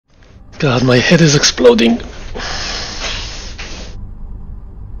God, my head is exploding.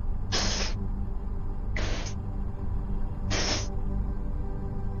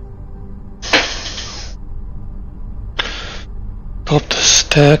 Pop the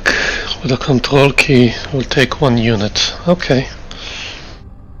stack with a control key will take 1 unit. Okay.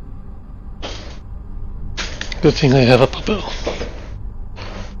 Good thing I have a popper.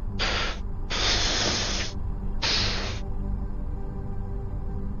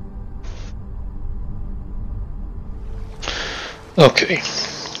 Okay.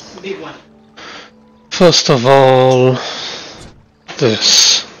 Big one. First of all,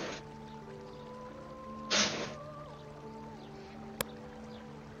 this.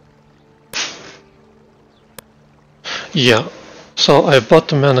 Yeah, so I bought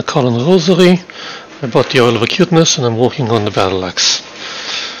the Mana Colin Rosary, I bought the Oil of Acuteness, and I'm working on the Battle Axe.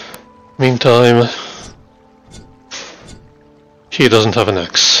 Meantime, he doesn't have an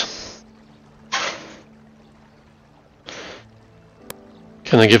axe.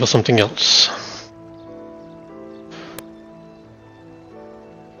 Can I give her something else?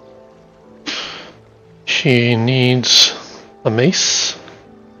 She needs a mace?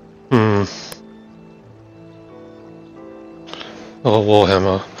 Or a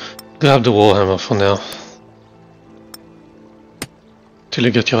warhammer. Grab the warhammer for now. Till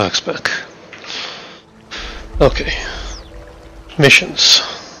you get your axe back. Okay. Missions.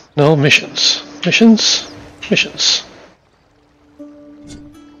 No, missions. Missions? Missions.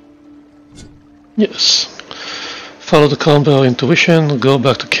 Yes. Follow the combo intuition, go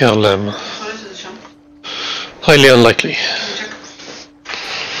back to Kerlem. Highly unlikely.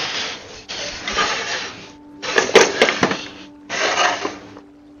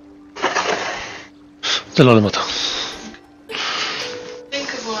 זה לא למטה.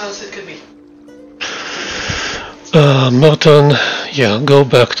 Think of what else it could be. Merton, yeah, go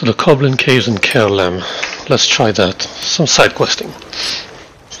back to the Goblin Caves in Kerlem. Let's try that. Some side questing.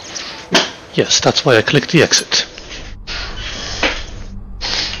 Yes, that's why I clicked the exit.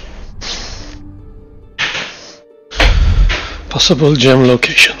 Possible gem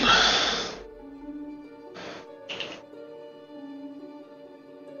location.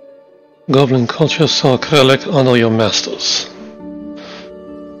 Goblin culture, Sark relic, honor your masters.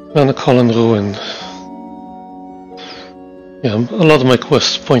 Mana Colin ruin. Yeah, a lot of my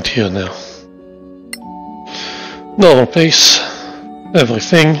quests point here now. Normal pace,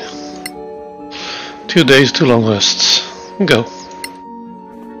 everything. 2 days, 2 long rests. Go.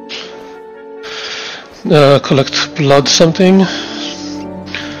 Collect blood something.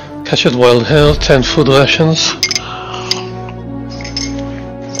 Catch it wild hare, 10 food rations.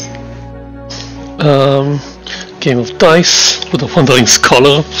 Game of dice with a wandering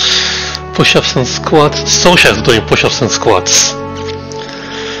scholar. Push-ups and squats. Sosha is doing push-ups and squats.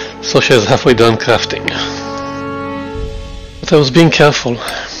 Sosha is halfway done crafting. But I was being careful.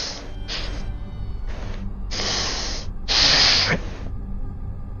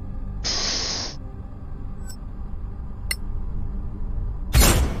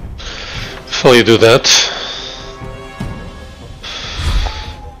 Before you do that,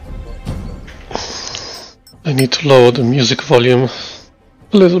 I need to lower the music volume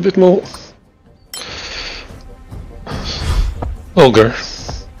a little bit more. Ogre.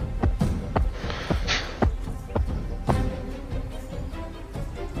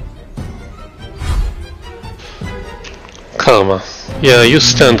 Karma. Yeah, you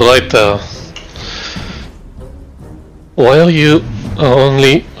stand right there. Why are you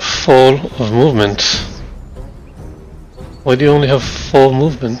only 4 of movement? Why do you only have 4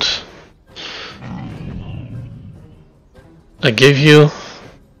 movement? I gave you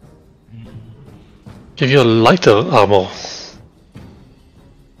a lighter armor.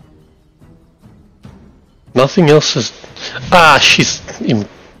 Nothing else is. Ah, she's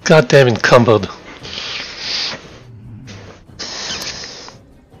goddamn encumbered.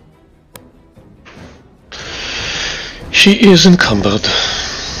 She is encumbered.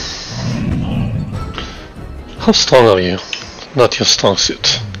 How strong are you? Not your strong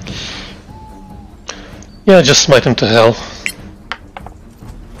suit. Yeah, just smite him to hell.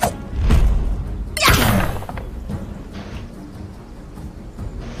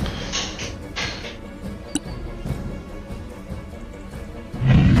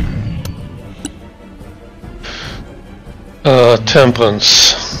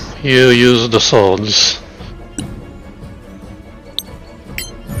 Temperance. You use the swords.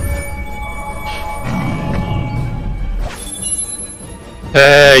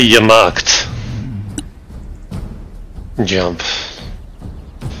 Hey, you marked. Jump.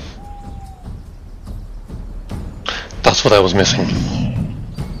 That's what I was missing.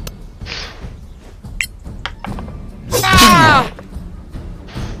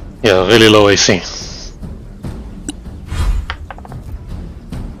 Yeah, really low AC.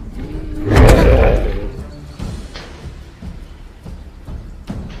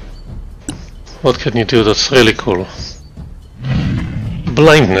 What can you do that's really cool?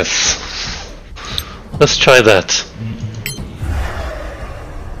 Blindness. Let's try that.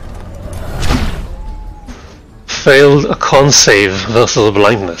 Failed a con save versus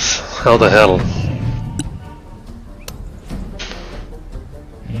blindness. How the hell?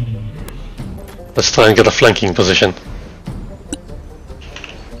 Let's try and get a flanking position.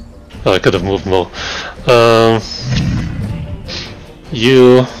 Oh, I could have moved more.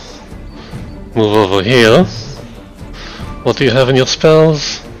 You move over here. What do you have in your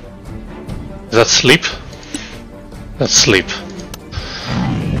spells? Is that sleep? That's sleep.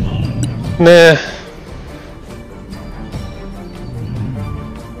 Nah.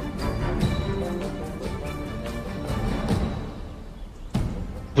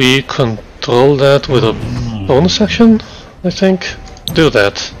 We control that with a bonus action, I think. Do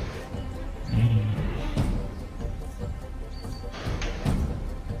that.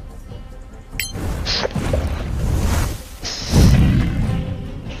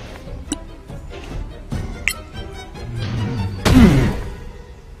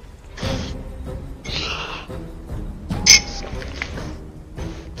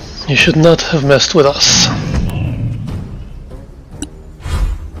 You should not have messed with us.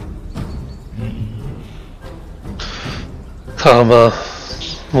 Karma,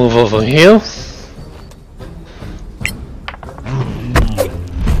 move over here.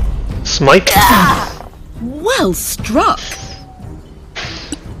 Smite. Well struck.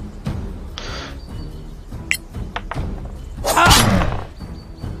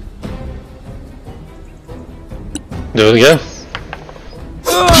 Do it again.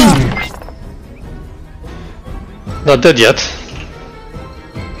 Not dead yet.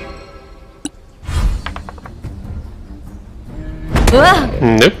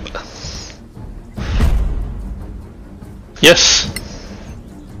 Nope. Yes.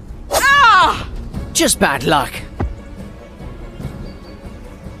 Just bad luck.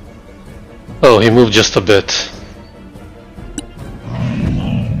 Oh, he moved just a bit.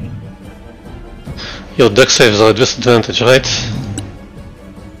 Your dex saves are at disadvantage, right?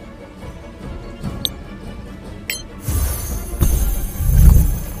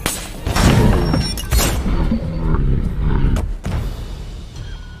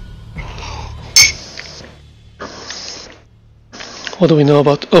 What do we know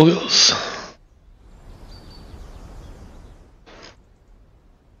about ogres?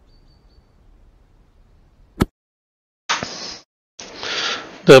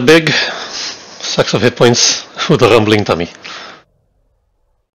 They're big, sacks of hit points with a rumbling tummy.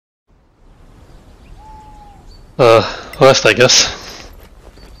 Rest, I guess.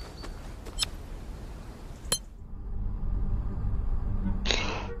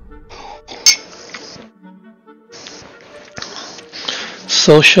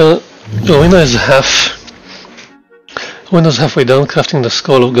 Social Rowena is halfway down, crafting the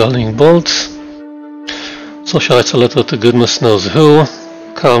Skull of Guarding Bolts. Sosha writes a letter to goodness knows who.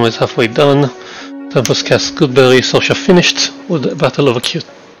 Karma is halfway done. Tempest casts Goodberry. Sosha finished with the Battle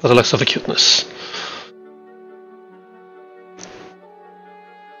Axe of Acuteness.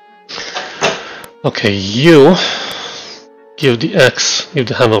 Okay, you give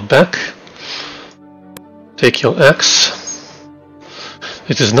the hammer back. Take your axe.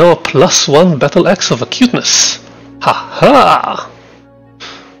 It is now a +1 Battle Axe of Acuteness. Ha ha!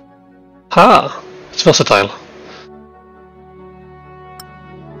 Ha! It's versatile.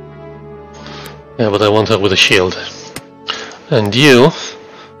 Yeah, but I want her with a shield. And you,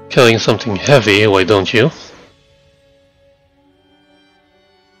 carrying something heavy, why don't you?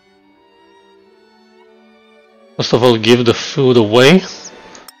 First of all, give the food away.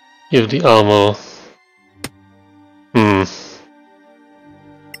 Give the armor.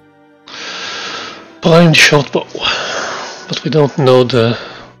 Primed shortbow. But we don't know the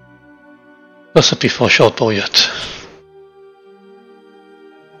recipe for shortbow yet.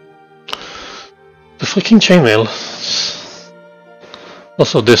 The freaking chainmail.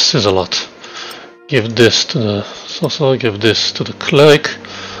 Also, this is a lot. Give this to the sorcerer, give this to the cleric,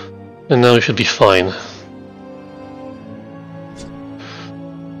 and now we should be fine.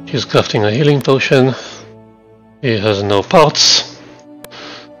 He's crafting a healing potion. He has no parts.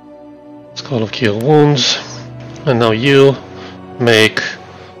 Skull of Cure Wounds. And now you make...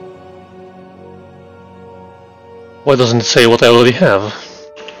 Why doesn't it say what I already have?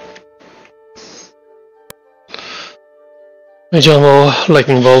 Mage Armor,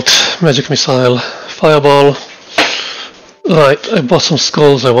 Lightning Bolt, Magic Missile, Fireball, Right, I bought some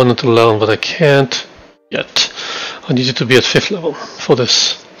scrolls I wanted to learn, but I can't yet. I need you to be at 5th level for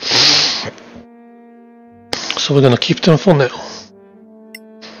this. So we're gonna keep them for now.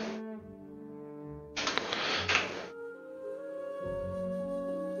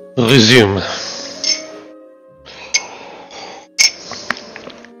 Resume.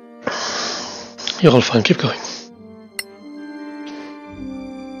 You're all fine, keep going.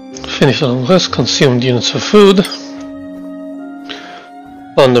 Finish a long rest, consumed units of food.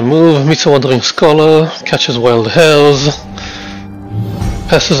 On the move, meets a wandering scholar, catches wild hares.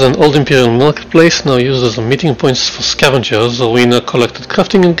 Passes an old imperial marketplace, now used as a meeting points for scavengers. Rowena collected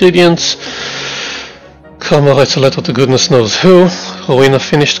crafting ingredients. Karma writes a letter to goodness knows who. Rowena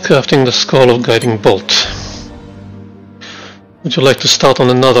finished crafting the Scroll of Guiding Bolt. Would you like to start on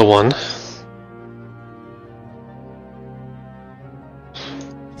another one?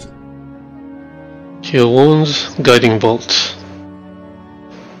 Cure wounds, Guiding Bolt.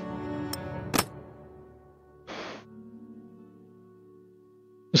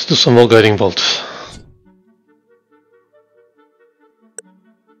 Let's do some more Guiding Bolt.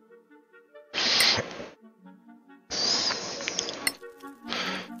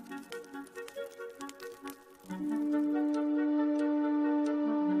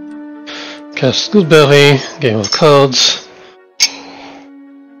 Cast Goodberry, game of cards.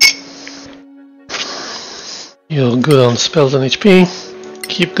 You're good on spells and HP.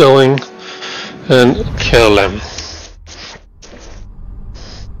 Keep going. And Kerlem.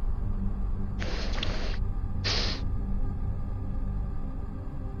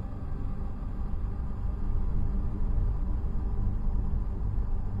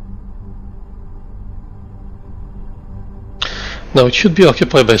 Now it should be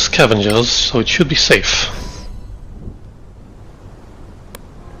occupied by scavengers, so it should be safe.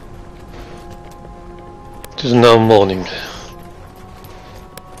 It is now morning.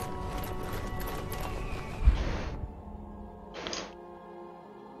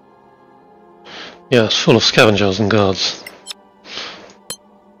 Yeah, it's full of scavengers and guards.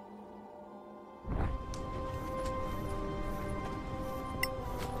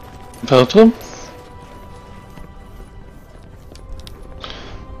 Bertram?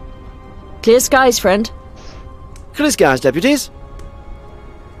 Clear skies, friend. Clear skies, deputies.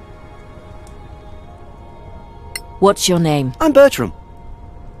 What's your name? I'm Bertram.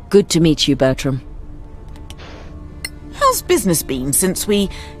 Good to meet you, Bertram. How's business been since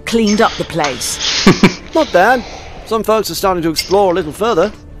we cleaned up the place? Not bad. Some folks are starting to explore a little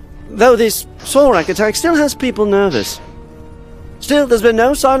further. Though this Sorak attack still has people nervous. Still, there's been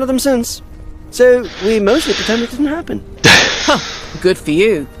no sign of them since. So we mostly pretend it didn't happen. Good for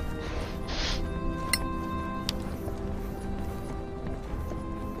you.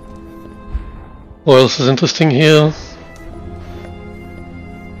 What else is interesting here?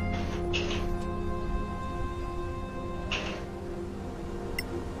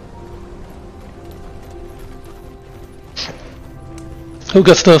 Who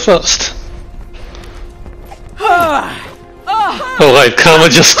gets there first? Alright, Karma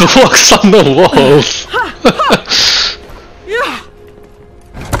just walks on the walls.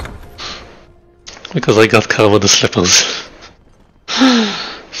 Because I got Karma the slippers.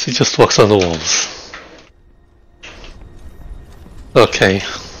 She just walks on the walls. Okay.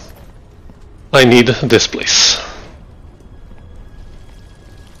 I need this place.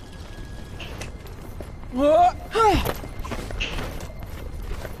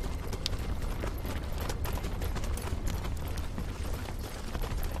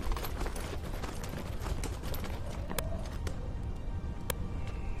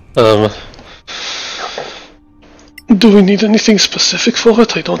 Do we need anything specific for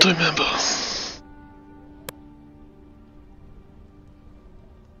it? I don't remember.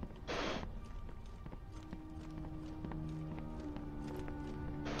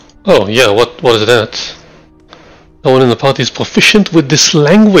 Oh yeah, what is that? No one in the party is proficient with this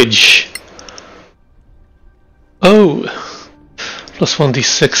language. Oh, plus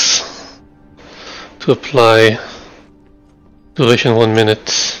 1d6 to apply. Duration 1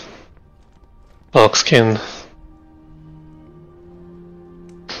 minute. Dark skin.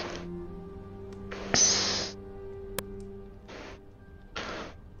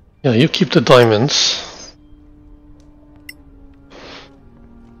 Yeah, you keep the diamonds.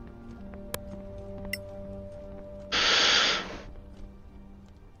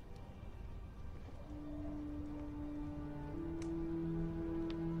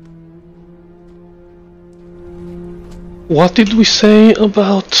 What did we say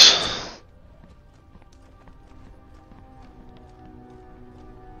about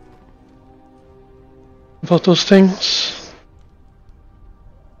those things?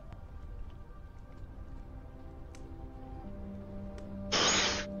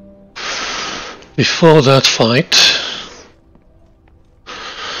 before that fight,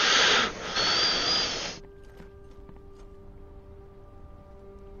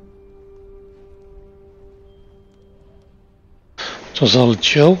 it was all a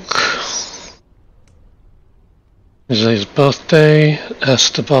joke. Mizai's birthday.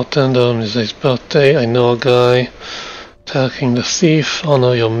 Asked the bartender on Mizai's birthday. I know a guy. Attacking the thief.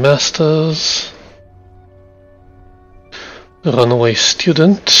 Honor your masters. The runaway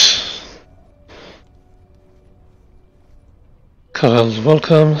student. Karel's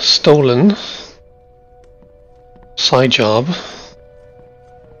welcome. Stolen. Side job.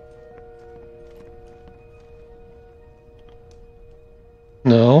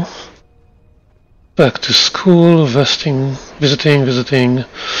 No. Back to school, visiting.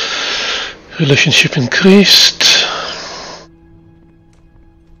 Relationship increased.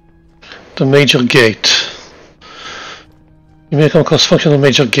 The major gate. You may come across functional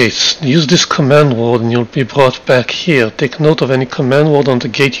major gates. Use this command word and you'll be brought back here. Take note of any command word on the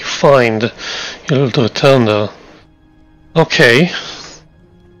gate you find. You'll return there. Okay.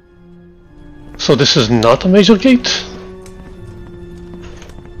 So this is not a major gate?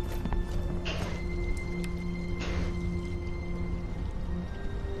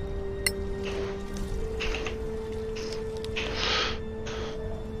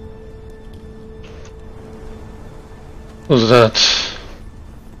 What's that?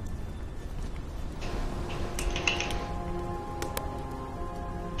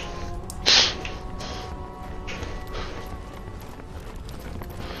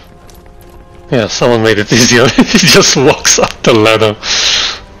 Yeah, someone made it easier. He just walks up the ladder.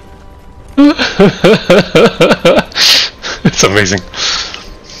 It's amazing.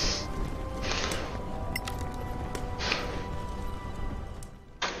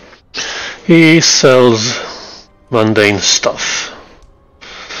 He sells mundane stuff.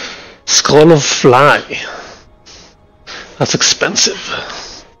 Scroll of Fly. That's expensive.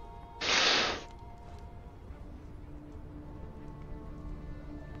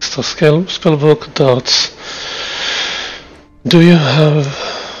 So spellbook, darts. Do you have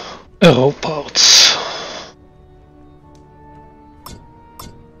arrow parts?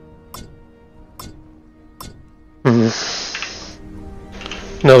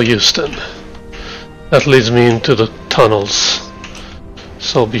 No use then. That leads me into the tunnels.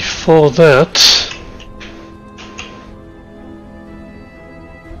 So before that...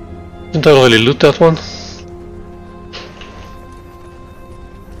 Didn't I really loot that one?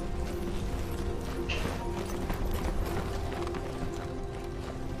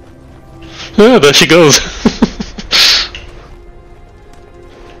 Yeah, there she goes!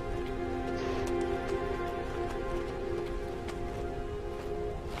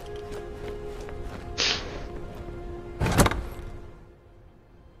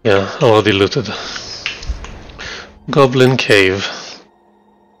 Yeah, already looted. Goblin Cave.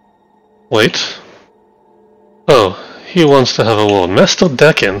 Wait. Oh, he wants to have a word. Master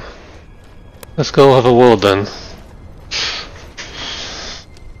Dakin. Let's go have a word then.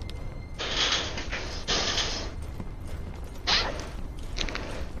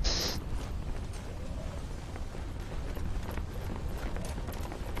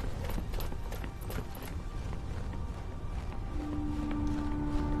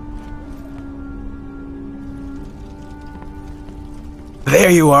 There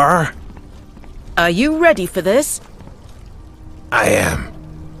you are. Are you ready for this? I am.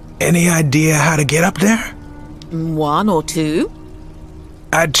 Any idea how to get up there? One or two?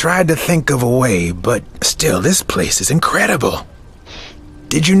 I tried to think of a way, but still, this place is incredible.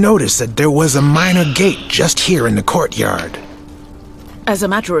 Did you notice that there was a minor gate just here in the courtyard? As a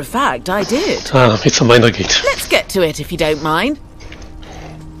matter of fact, I did. Ah, it's a minor gate. Let's get to it if you don't mind.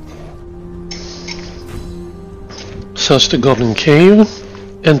 Search the Goblin Cave.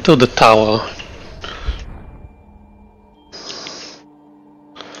 Enter the tower.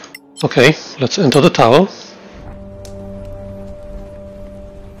 Okay, let's enter the tower.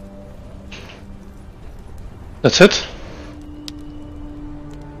 That's it.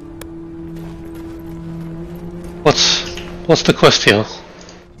 What's the quest here?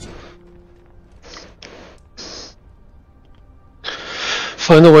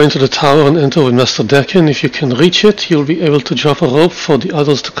 Find a way into the tower and enter with Master Dakin. If you can reach it, you'll be able to drop a rope for the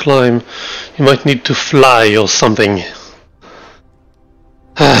others to climb. You might need to fly or something.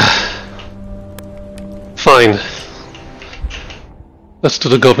 Fine. Let's do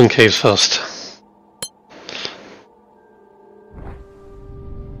the Goblin Caves first.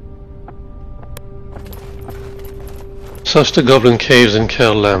 Search the Goblin Caves in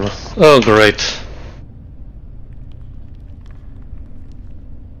Kerlam. Oh, great.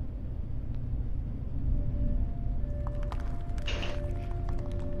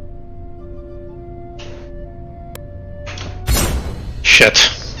 Shit.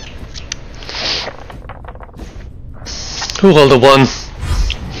 Who rolled a 1?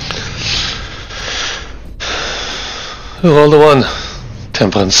 Who rolled a 1?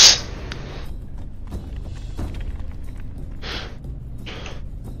 Temperance.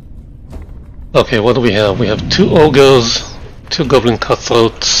 Okay, what do we have? We have 2 ogres, 2 goblin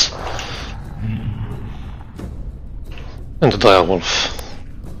cutthroats, and a direwolf.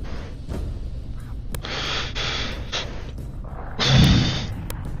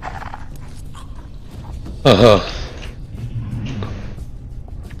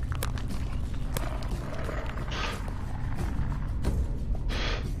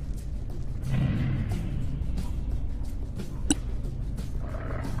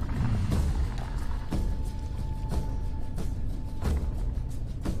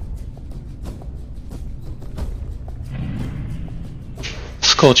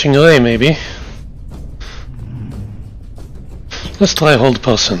 Scorching ray, maybe. Let's try hold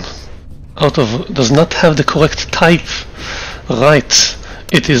person. Out of does not have the correct type. Right,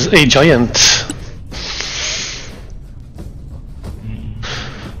 it is a giant.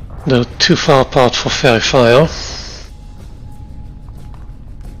 They're too far apart for fairy fire.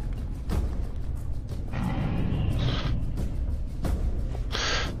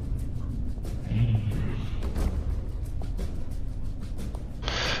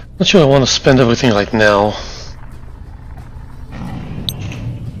 Not sure I want to spend everything right now.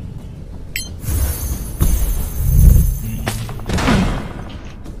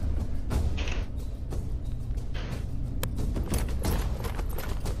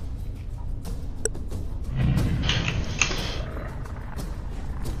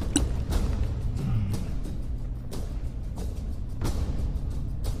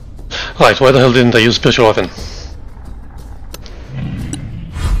 Right, why the hell didn't I use spiritual weapon?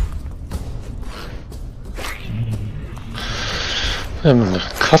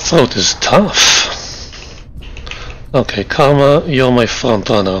 Cutthroat is tough. Okay, Karma, you're my front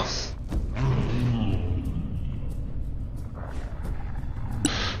runner.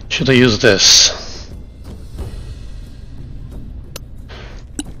 Should I use this?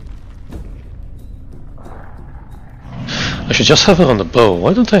 I should just have her on the bow.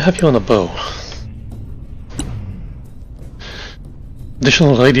 Why don't I have you on the bow?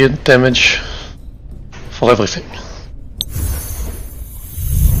 Additional radiant damage for everything.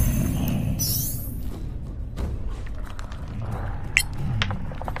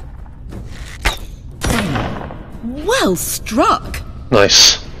 Well struck!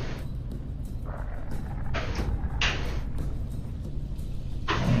 Nice.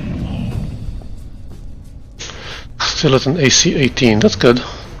 Still at an AC 18, that's good.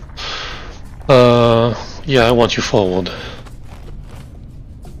 Yeah, I want you forward.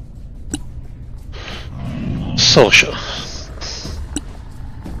 Solasta.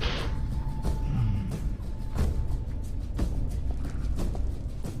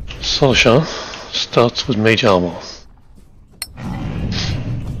 Solasta starts with mage armor.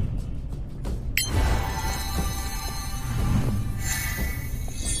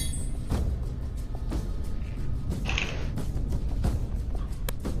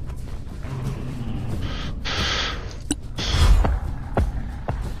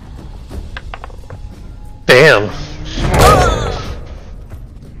 Damn.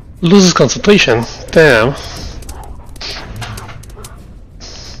 Loses concentration. Damn.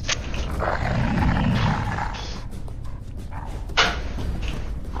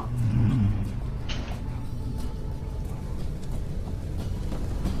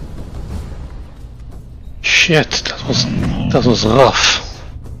 Shit, that was rough.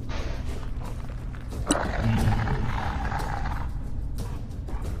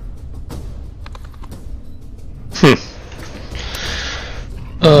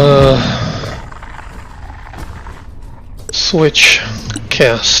 Switch,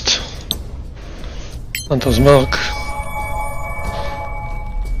 cast, Hunter's Mark,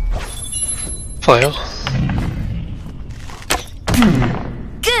 fire.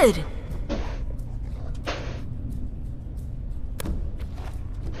 Good!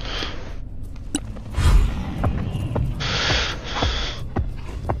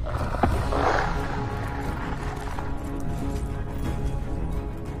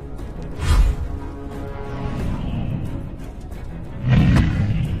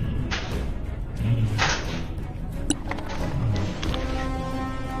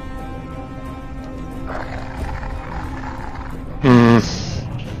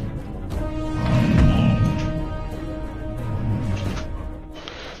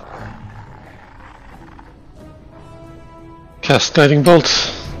 Cast guiding bolt.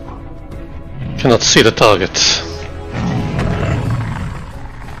 Cannot see the target.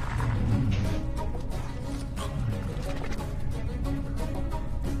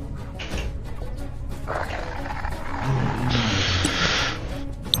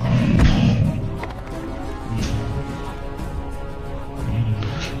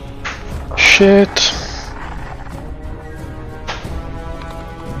 shit.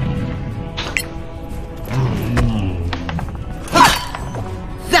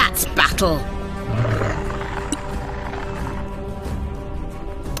 That's battle.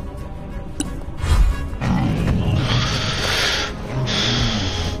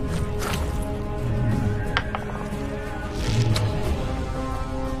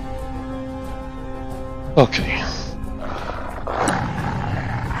 Okay.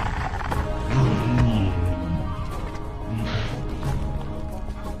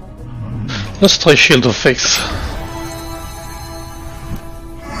 Let's try Shield of Faith.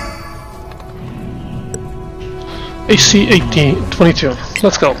 AC 22.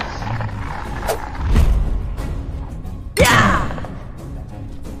 Let's go.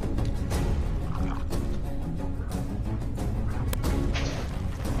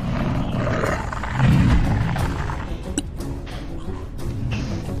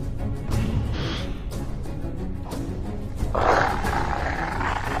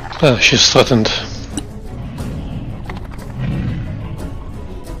 Ah, she's threatened.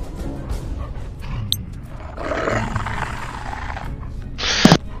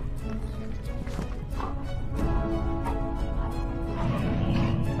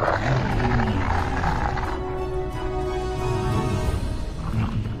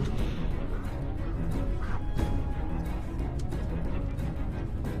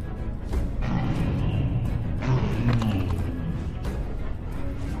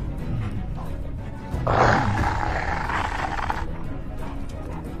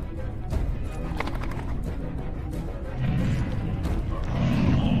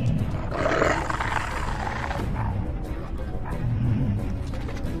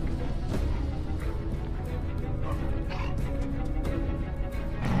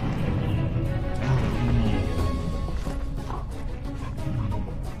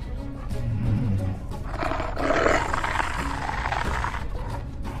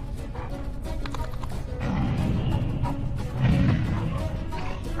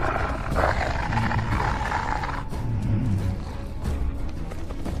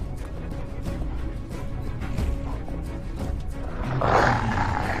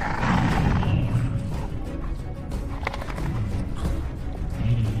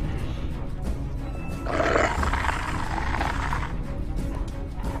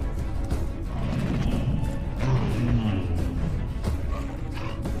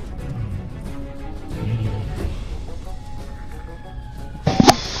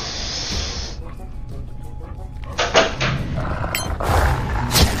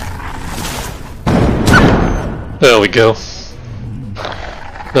 There we go.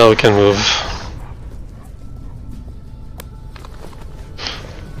 Now we can move.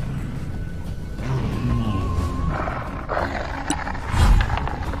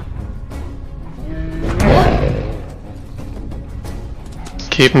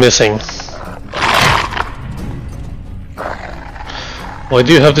 Keep missing. Why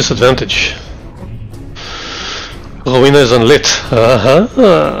do you have this advantage? Rowena is unlit.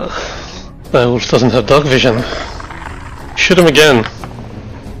 That wolf doesn't have dark vision. Shoot him again.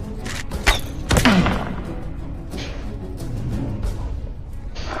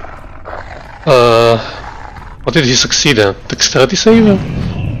 What did he succeed at? Dexterity save?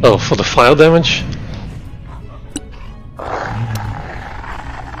 Oh, for the fire damage?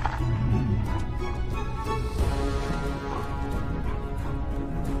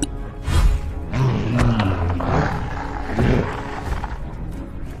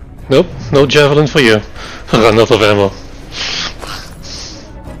 Nope, no javelin for you. Run out of ammo.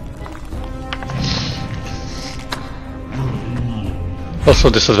 Also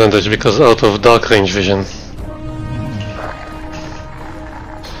disadvantage because out of dark range vision.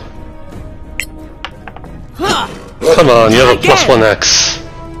 Come on, you have a +1 axe.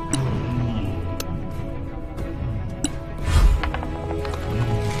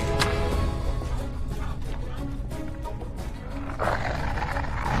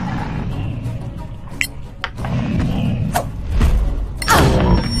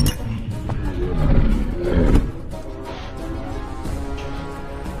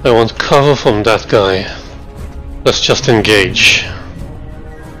 I want cover from that guy. Let's just engage.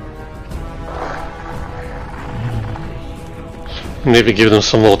 Maybe give them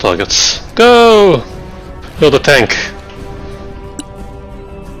some more targets. Go! You're the tank.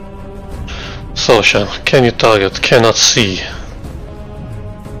 Sosha, can you target? Cannot see.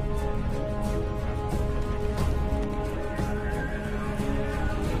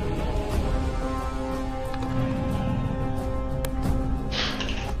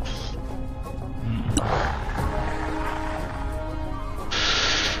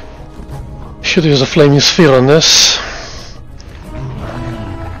 Should use a flaming sphere on this.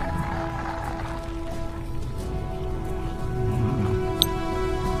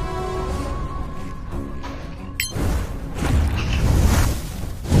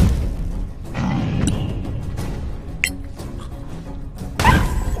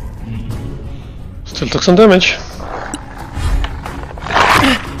 Still took some damage.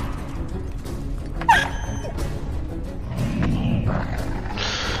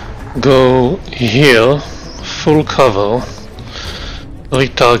 Go here, full cover,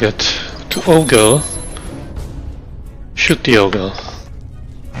 retarget to ogre, shoot the ogre.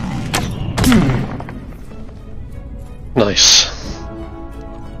 Nice.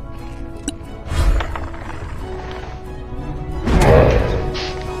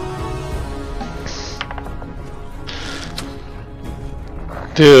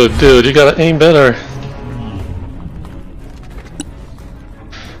 Dude, you gotta aim better.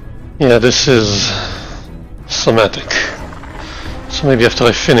 Yeah, this is somatic. So maybe after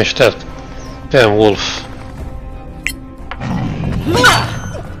I finish that damn wolf.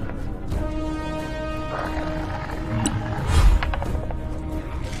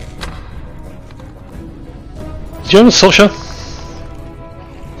 Do you have a Sosha?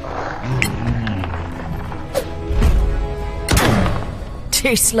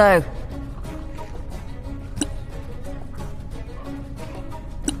 Too slow.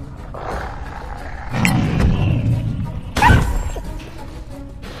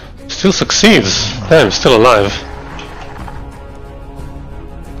 Still succeeds. Damn, still alive.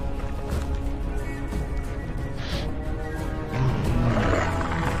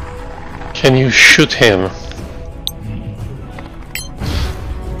 Can you shoot him?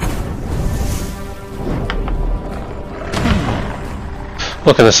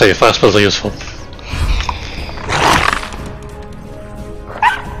 What can I say? Fire spells are useful.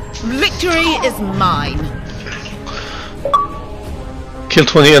 Victory is mine. Kill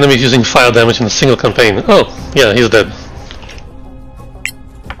 20 enemies using fire damage in a single campaign. Oh, yeah, he's dead.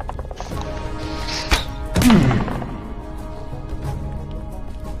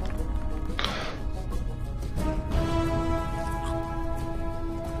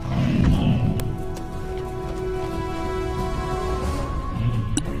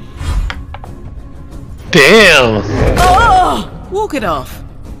 Damn! Oh! Walk it off.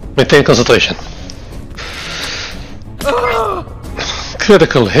 Maintain concentration.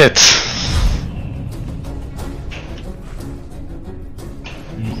 Critical hit.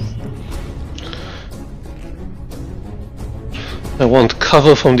 I want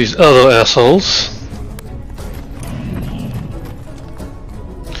cover from these other assholes.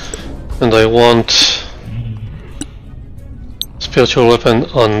 And I want spiritual weapon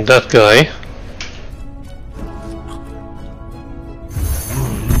on that guy.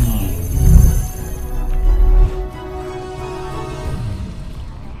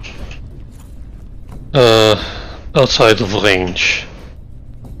 Outside of range.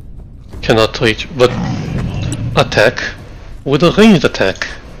 Cannot reach, but attack with a ranged attack.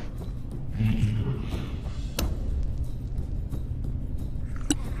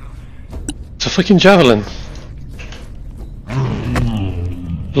 It's a freaking javelin.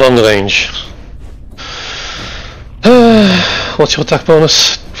 Long range. What's your attack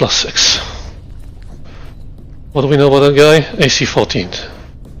bonus? +6. What do we know about that guy? AC 14.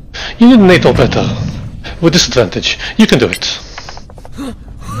 You need NATO better. With disadvantage. You can do it.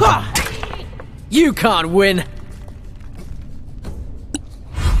 You can't win.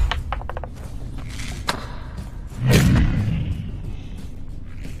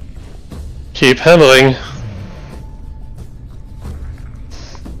 Keep hammering.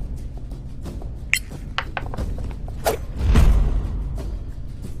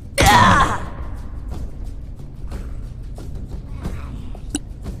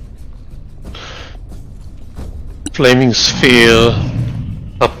 Flaming sphere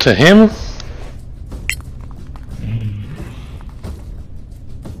up to him.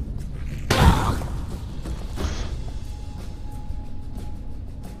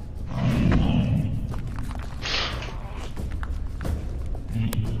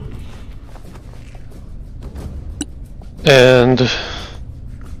 And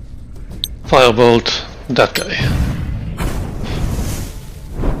firebolt that guy.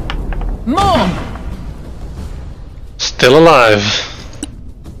 More! Still alive.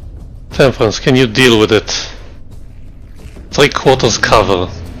 Temperance, can you deal with it? 3/4 cover.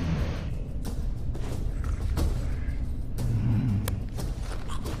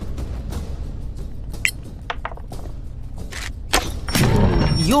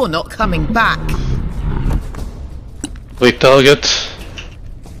 You're not coming back. Retarget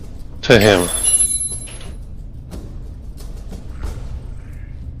to him.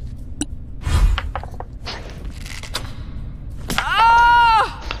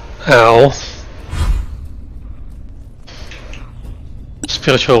 Ow.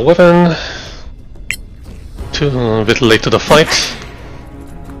 Spiritual weapon. A bit late to the fight.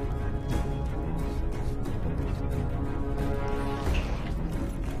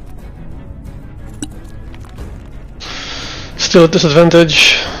 Still at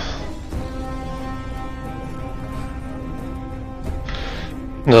disadvantage.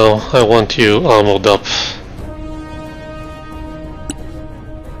 No, I want you armored up.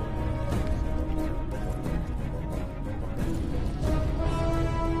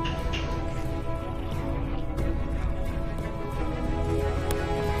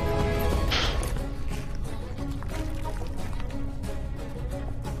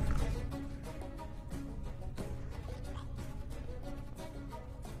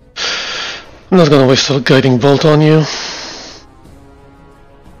 I'm not gonna waste a guiding bolt on you.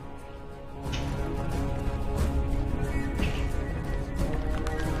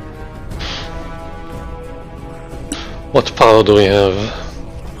 What power do we have?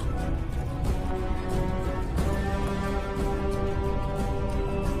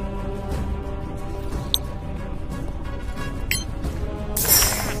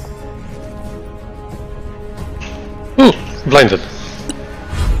 Ooh, blinded.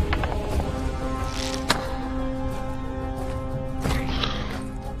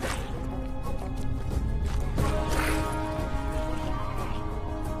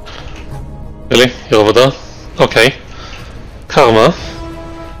 Really? You're over there? Okay. Karma.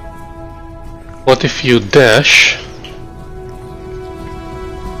 What if you dash?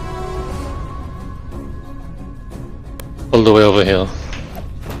 All the way over here.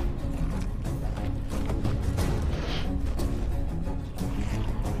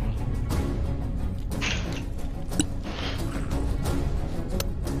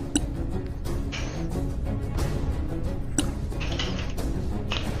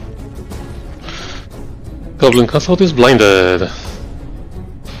 Goblin Consort is blinded.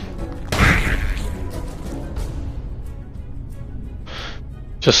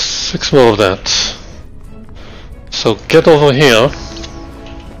 Just 6 more of that. So get over here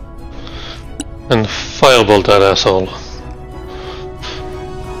and firebolt that asshole.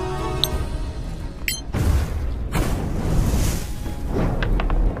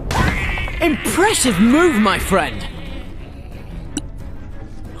 Impressive move, my friend.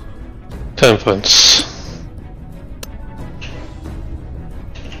 Temperance.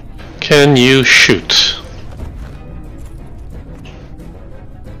 Can you shoot?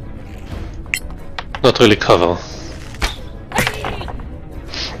 Not really cover.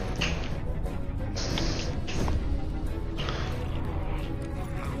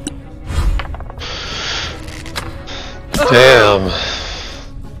 Damn.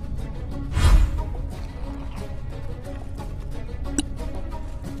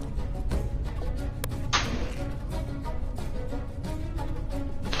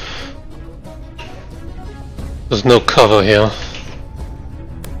 There's no cover here.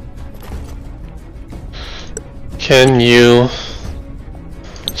 Can you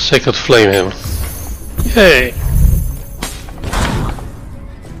Sacred Flame him? Yay!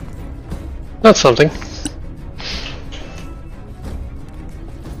 That's something.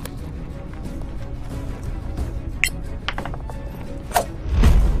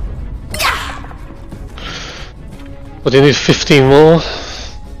 But you need 15 more.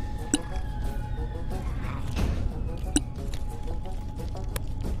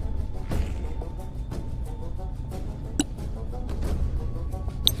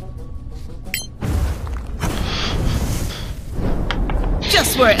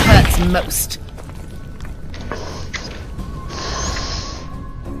 Just where it hurts most.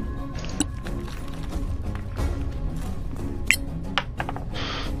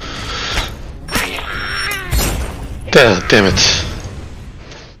 Damn it.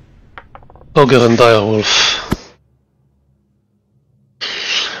 Ogre and Direwolf.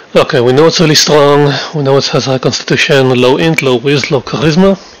 Okay, we know it's really strong, we know it has high constitution, low int, low whiz, low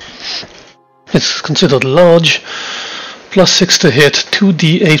charisma. It's considered large. Plus 6 to hit,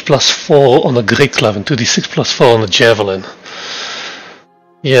 2d8 plus 4 on a Great Club and 2d6 plus 4 on a Javelin.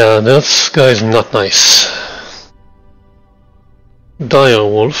 Yeah, that guy's not nice.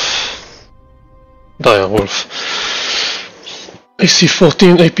 Direwolf. AC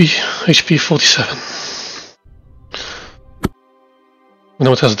 14, HP 47. We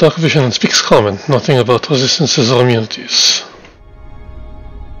know it has Dark Vision and speaks Common, nothing about resistances or immunities.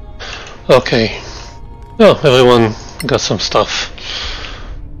 Okay. Oh, everyone got some stuff.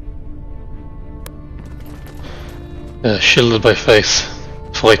 Yeah, shielded by faith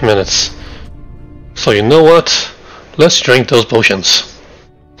for 8 minutes. So you know what? Let's drink those potions.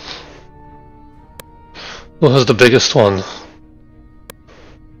 Who has the biggest one?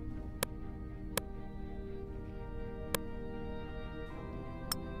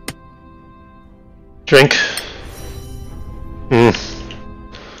 Drink.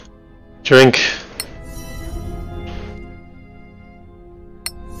 Drink.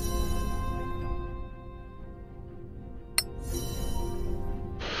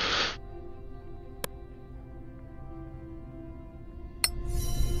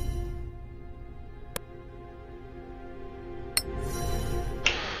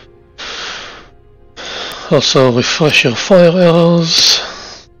 Also refresh your fire arrows.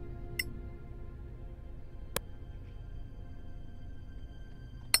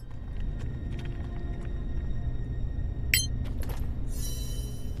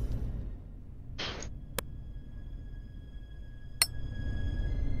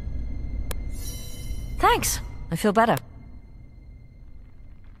 Thanks. I feel better.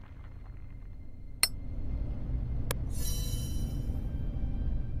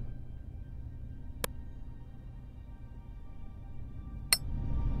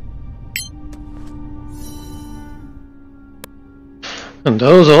 And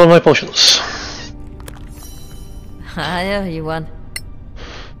those are all my potions. I owe you one.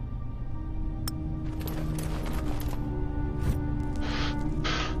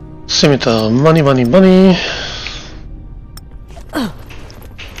 Scimitar, money, money, money.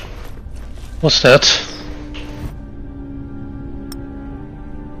 What's that?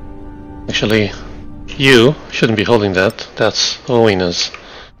 Actually, you shouldn't be holding that. That's Rowena's.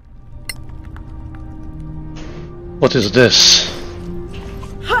 What is this?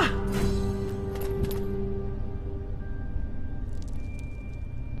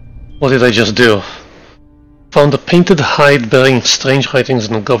 What did I just do? Found a painted hide bearing strange writings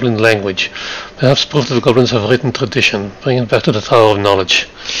in the goblin language. Perhaps proof that the goblins have written tradition. Bring it back to the Tower of Knowledge.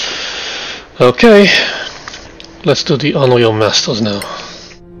 Okay. Let's do the Honor Your Masters now.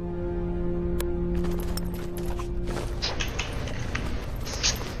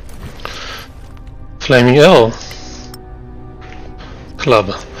 Flaming Arrow.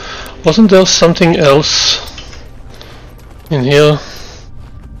 Club. Wasn't there something else in here?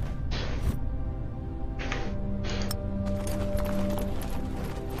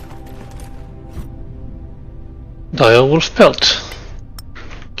 Direwolf pelt.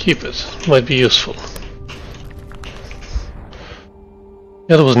 Keep it. Might be useful.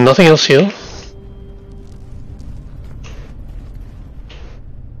 Yeah, there was nothing else here.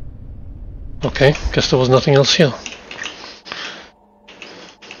 Okay, guess there was nothing else here.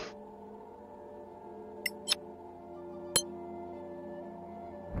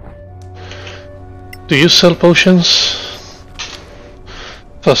 Do you sell potions?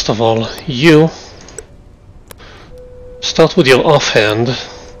 First of all, you start with your offhand,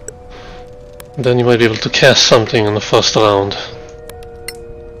 then you might be able to cast something in the first round.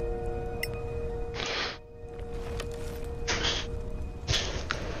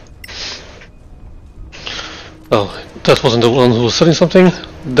 Oh, that wasn't the one who was selling something?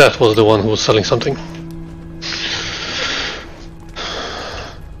 That was the one who was selling something.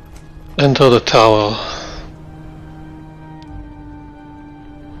 Enter the tower.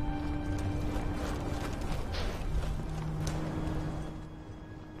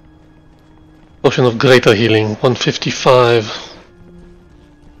 Potion of greater healing, 155.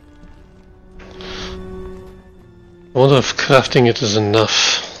 I wonder if crafting it is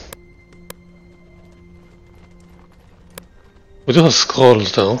enough. We do have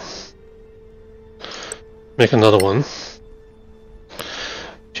scrolls though. Make another one.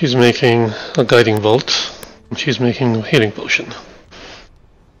 She's making a guiding bolt, and she's making a healing potion.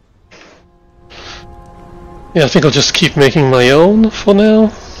 Yeah, I think I'll just keep making my own for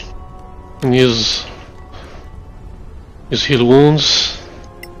now. And use heal wounds.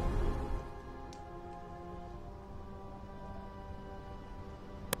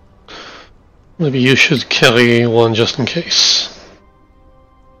 Maybe you should carry one just in case.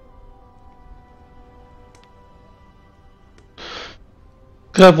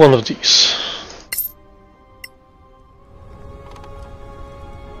 Grab one of these.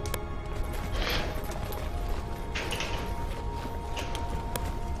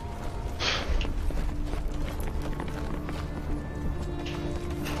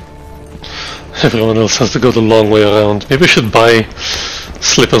 Everyone else has to go the long way around. Maybe we should buy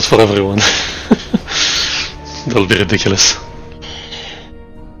slippers for everyone. That'll be ridiculous.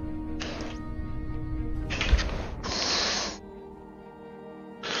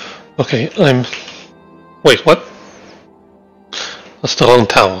 Okay, wait, what? That's the wrong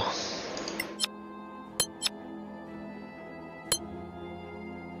tower.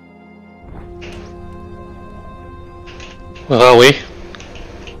 Where are we?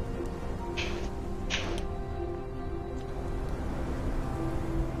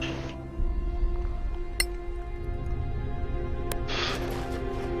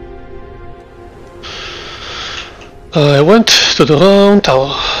 I went to the wrong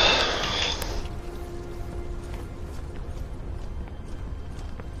tower.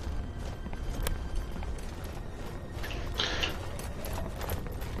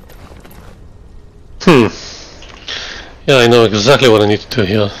 Yeah, I know exactly what I need to do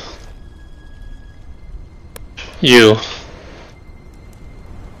here. You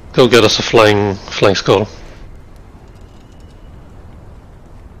go get us a flying skull.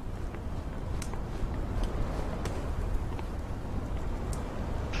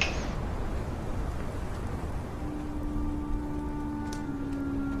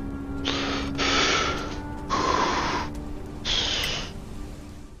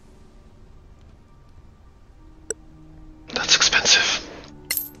 That's expensive.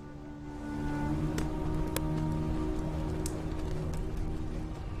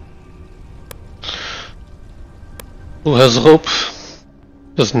 Who has rope?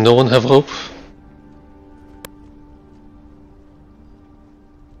 Does no one have rope?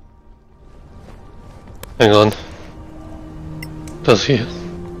 Hang on. Does he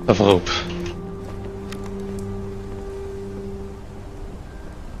have rope?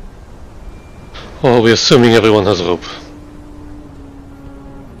 Or are we assuming everyone has rope?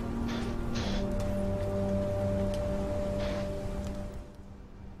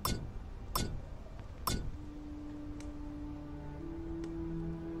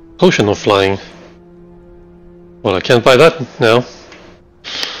 Potion of flying. Well, I can't buy that now.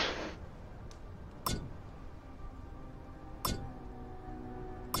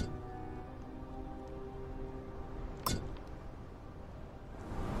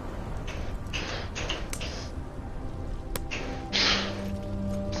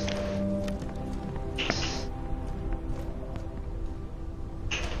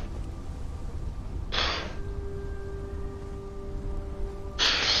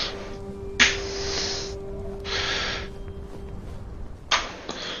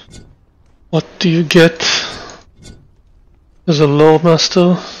 What do you get? There's a Lore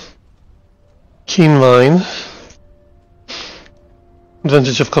Master, Keen Mind,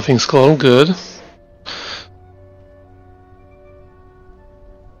 Advantage of Coughing Skull, good.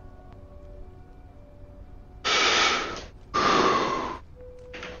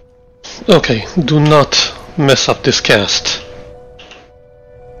 Okay, do not mess up this cast.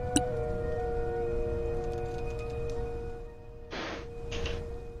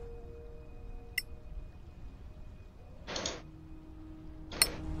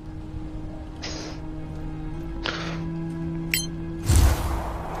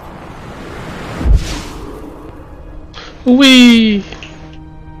 Whee!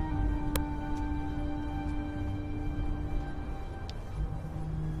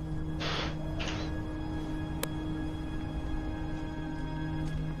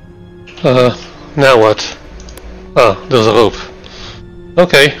 Now what? Ah, there's a rope.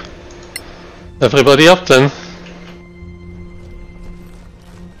 Okay. Everybody up then.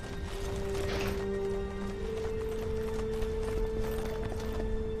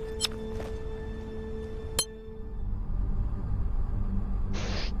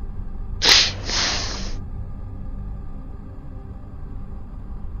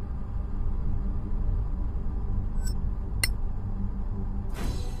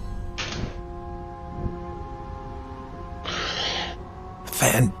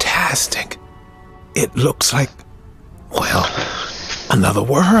 Fantastic. It looks like, well, another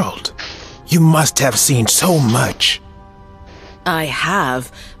world. You must have seen so much. I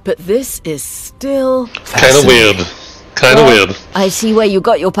have, but this is still... Kinda weird. Kinda weird. I see where you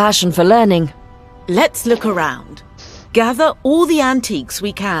got your passion for learning. Let's look around. Gather all the antiques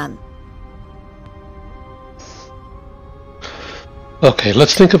we can. Okay,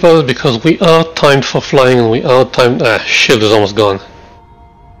 let's think about it because we are timed for flying and we are timed... Ah, shield is almost gone.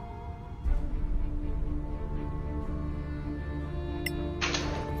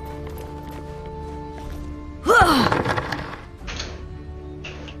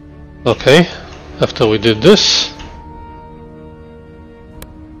 Okay, after we did this,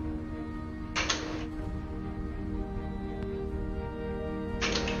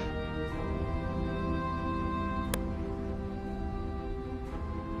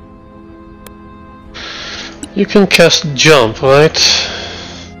 you can cast jump, right?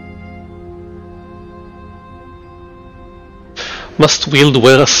 Must wield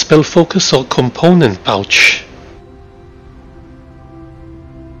wear a spell focus or component pouch.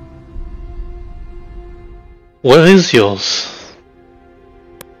 Where is yours?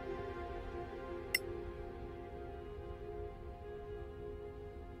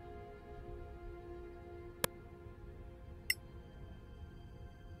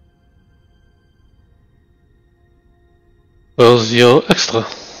 Where's your extra?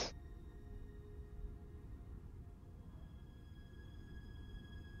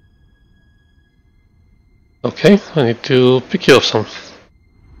 Okay, I need to pick you up some.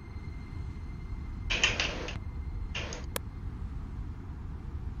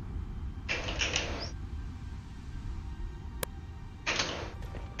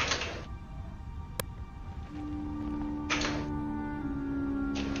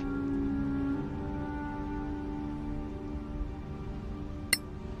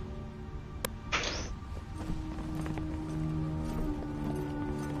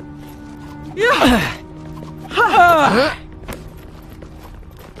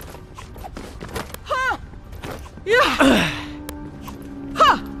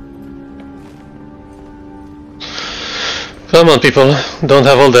 Come on, people, don't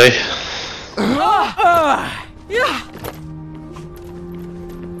have all day.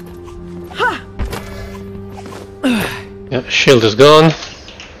 Yeah, shield is gone.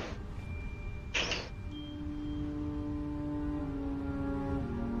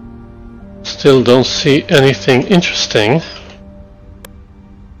 Still don't see anything interesting.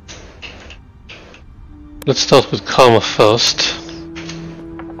 Let's start with karma first.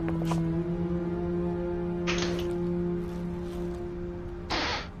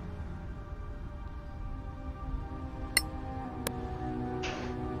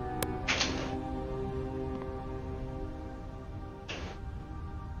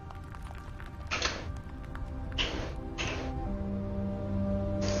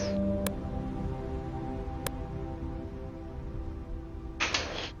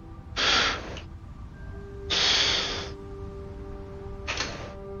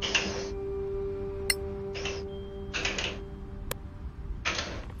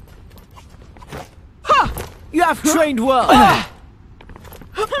 You have trained well.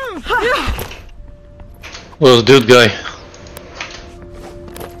 Where's the dude guy?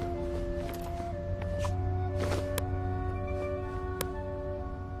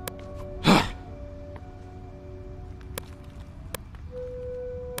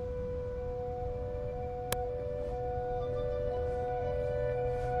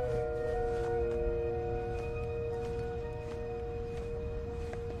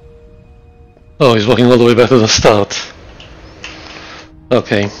 Oh, he's walking all the way back to the start.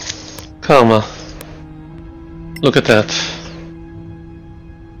 Okay. Karma. Look at that.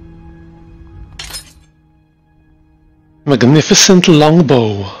 Magnificent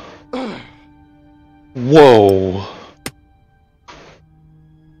longbow. Whoa.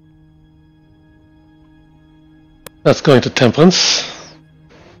 That's going to Temperance.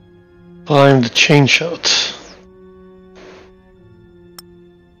 Prime the chain shot.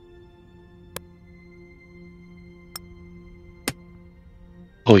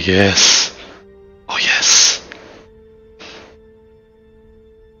 Oh yes. Oh yes.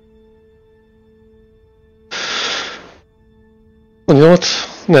 Well, you know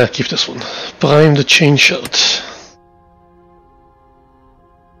what? Nah, keep this one. Prime the chain shot.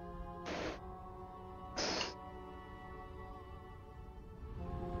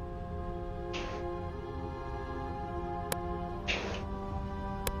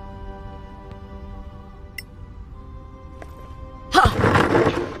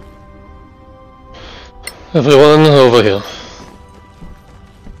 Everyone over here.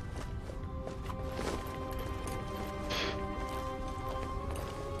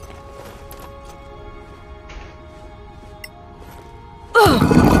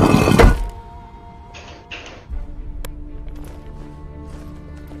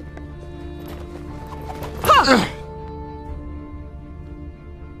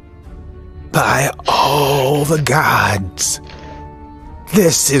 By all the gods,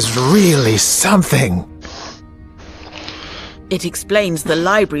 this is really something. It explains the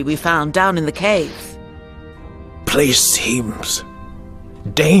library we found down in the caves. Place seems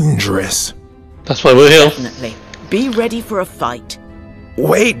dangerous. That's why we're here. Definitely. Be ready for a fight.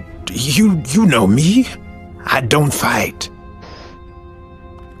 Wait, you know me? I don't fight.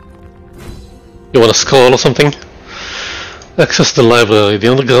 You want a scroll or something? Access the library. The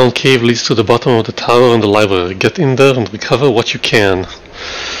underground cave leads to the bottom of the tower in the library. Get in there and recover what you can.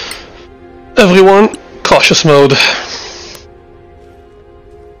 Everyone, cautious mode.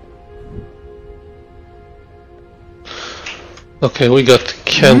 Okay, we got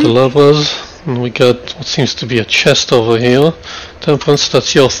candelabras, and we got what seems to be a chest over here. Temperance,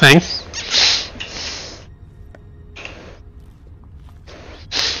 that's your thing.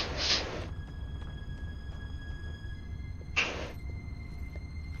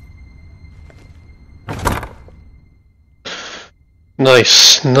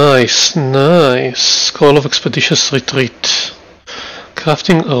 Nice, nice, nice. Call of Expeditious Retreat.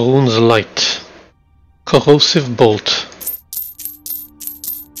 Crafting a rune's light. Corrosive bolt.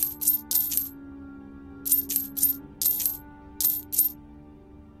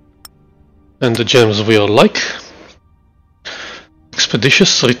 And the gems we all like.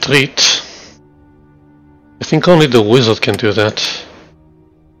 Expeditious Retreat. I think only the wizard can do that.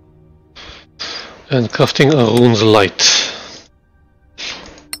 And crafting a rune's light.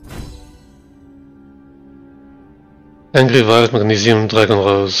 Angry Violet Magnesium Dragon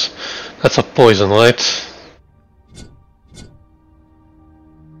Rose. That's a poison, right?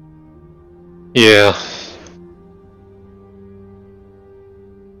 Yeah.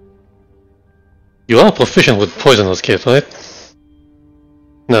 You are proficient with poisonous kit, right?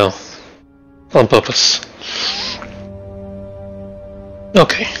 No. On purpose.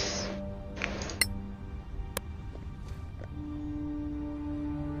 Okay.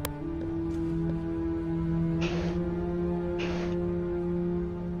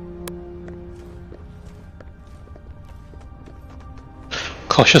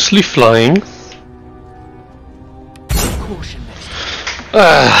 Cautiously flying. Caution.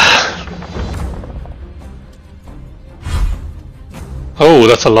 Oh,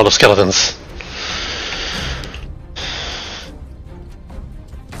 that's a lot of skeletons.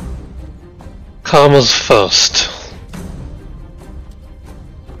 Karma's first.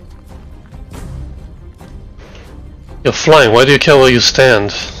 You're flying, why do you care where you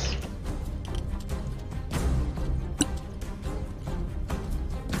stand?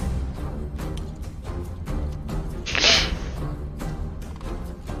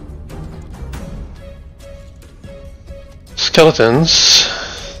 Skeletons.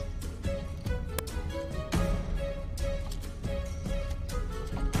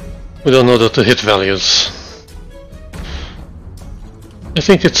 We don't know the hit values. I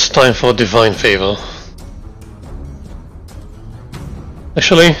think it's time for a divine favor.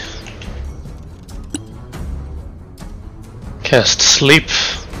 Actually, cast sleep.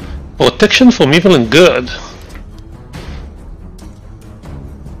 Protection from evil and good.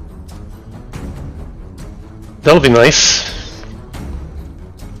 That'll be nice.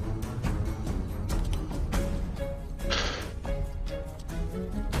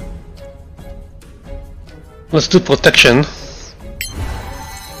 Let's do protection.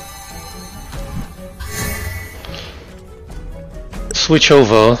 Switch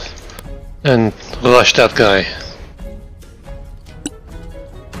over and rush that guy.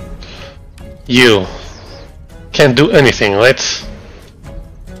 You can't do anything, right?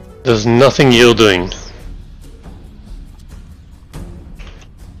 There's nothing you're doing.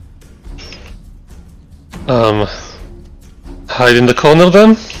 Hide in the corner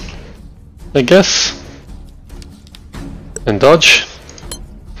then, I guess. And dodge.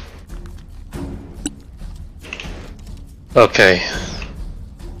 Okay.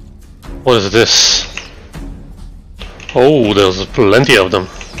 What is this? Oh, there's plenty of them.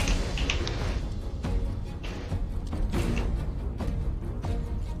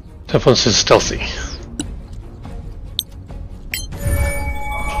 Temperance is stealthy.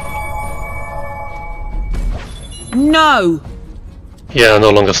 No! Yeah,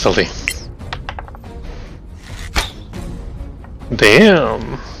 no longer stealthy.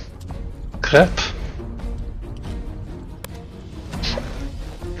 Damn. Crap.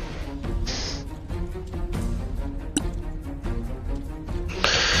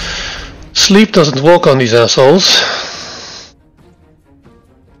 Sleep doesn't work on these assholes.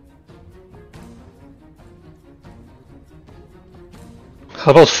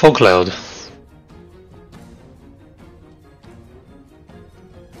 How about fog cloud?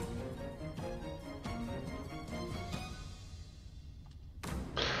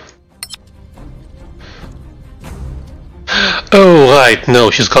 Oh, right, no,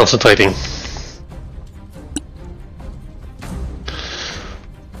 she's concentrating.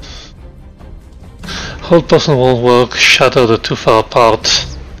 Hold person won't work, shadow the too far apart.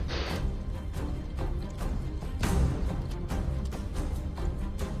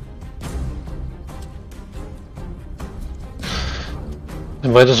 I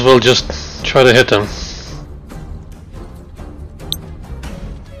might as well just try to hit them.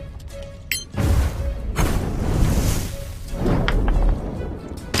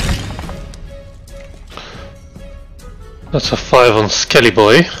 That's a 5 on Skelly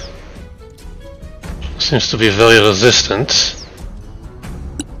Boy. Seems to be very resistant.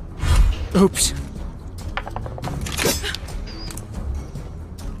 Oops.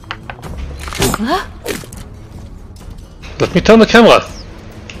 Let me turn the camera.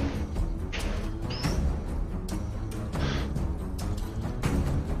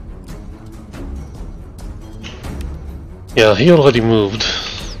 Yeah, he already moved.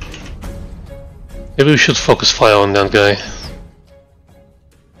 Maybe we should focus fire on that guy.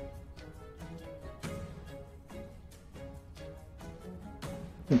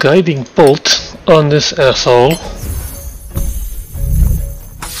 Guiding bolt on this asshole.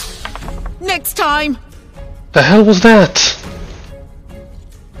 Next time! The hell was that?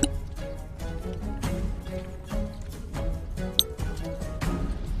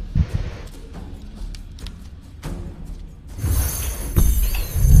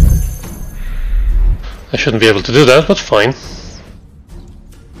 I shouldn't be able to do that, but fine.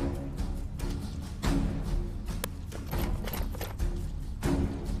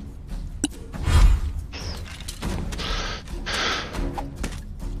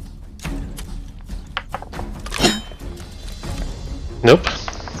 Nope.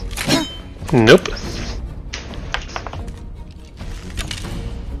 Nope.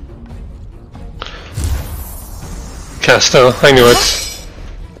 Caster, I knew it.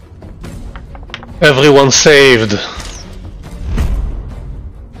 Everyone saved.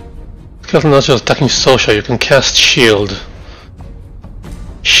 Because I'm not just attacking Sosha, you can cast shield.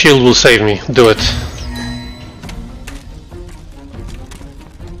 Shield will save me, do it.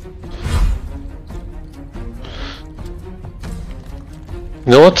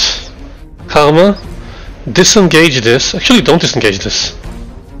 You know what? Karma, disengage this. Actually, don't disengage this.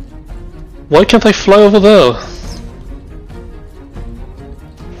 Why can't I fly over there?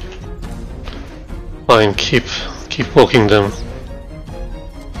 Fine, keep poking them.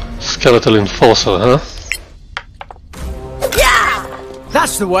 Skeletal Enforcer, huh? Yeah!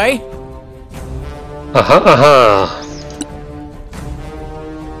 That's the way. Aha,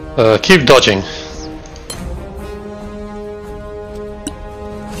 aha. Keep dodging.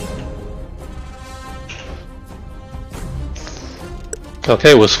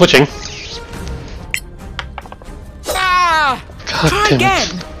 Okay, we're switching. Ah! God Try damn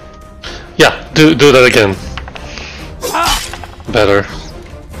again! it. Yeah, do that again. Better.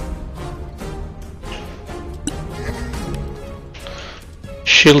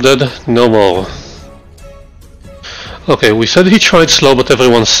 Shielded, no more. Okay, we said he tried slow, but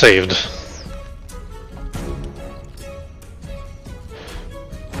everyone saved.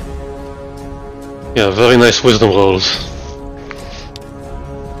 Yeah, very nice wisdom rolls.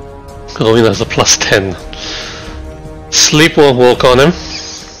 Rowena has a +10. Sleep won't work on him.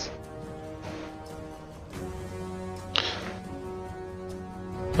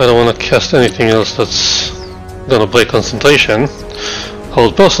 I don't want to cast anything else that's gonna break concentration.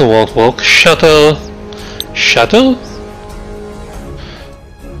 Hold person won't work. Shatter. Shatter?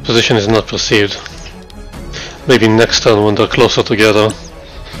 Position is not perceived. Maybe next turn when they're closer together.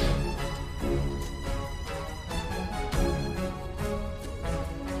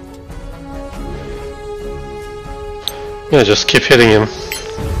 Yeah, just keep hitting him.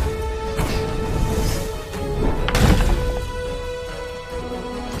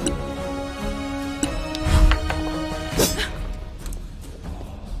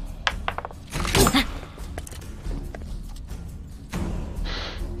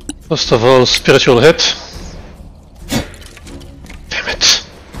 First of all, spiritual hit. Damn it.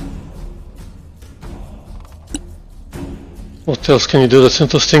 What else can you do that's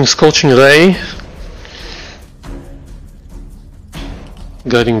interesting? Scorching Ray.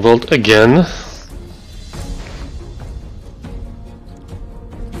 Guiding Bolt again.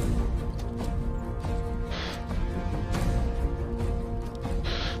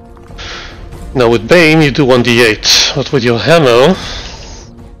 Now with Bane you do 1d8, but with your hammer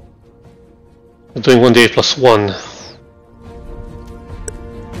you're doing 1d8 plus 1.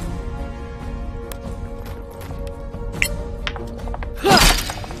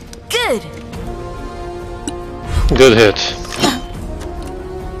 Good. Good hit.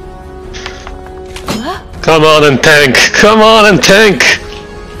 Come on and tank! Come on and tank!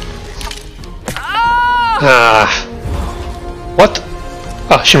 Ah. What?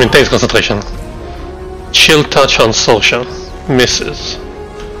 Ah, she maintains concentration. Chill touch on Sosha. Misses.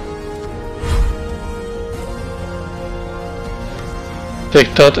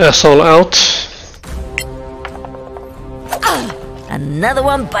 Take that asshole out. Another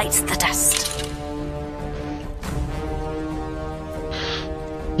one bites the dust.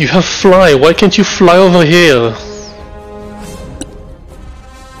 You have fly, why can't you fly over here?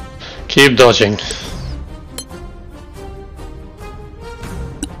 Keep dodging.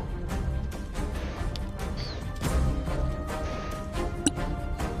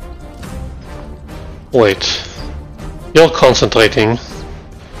 Wait. You're concentrating.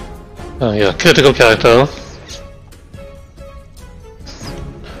 Oh yeah, critical character.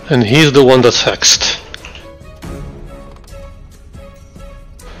 And he's the one that's hexed.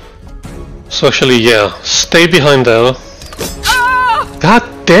 So actually, yeah, stay behind there.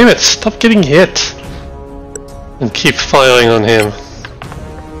 God damn it, stop getting hit! And keep firing on him.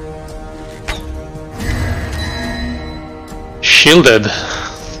 Shielded.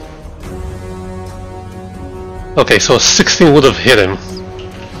 Okay, so a 16 would have hit him.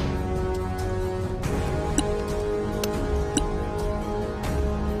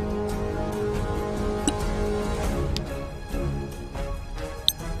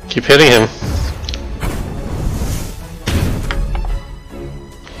 Keep hitting him.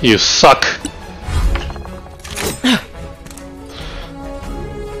 You suck.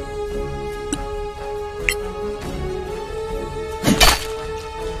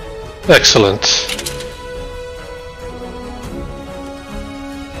 Excellent.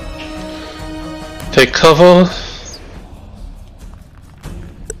 Take cover.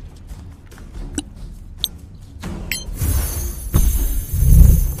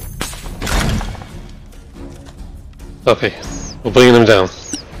 Okay, we're bringing them down.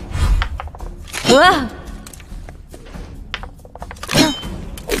 Whoa.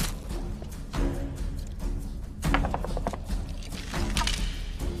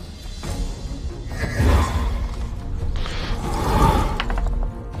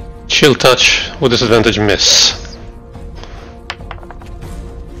 Chill touch with disadvantage miss.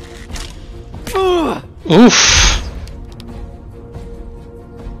 Oof.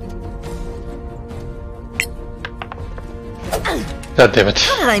 God damn it.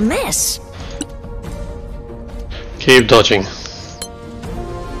 How did I miss? Keep dodging.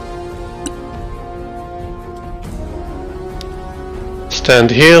 Stand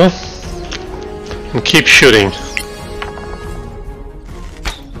here and keep shooting.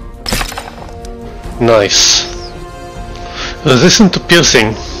 Nice. Resistant to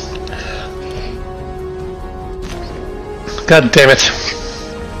piercing. God damn it.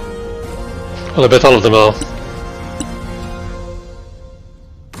 Well, I bet all of them are.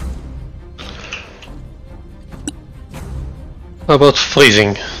 How about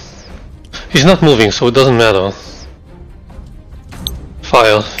freezing? He's not moving, so it doesn't matter.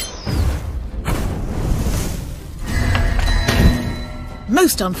 Fire.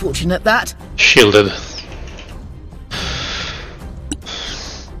 Most unfortunate, that. Shielded.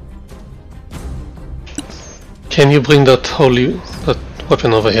 Can you bring that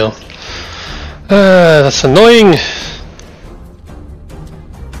weapon over here? That's annoying.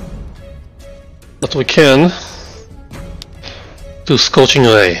 But we can do Scorching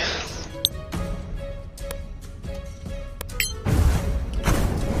Ray.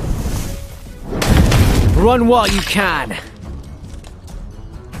 Run while you can.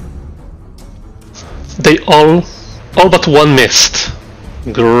 They all but one missed.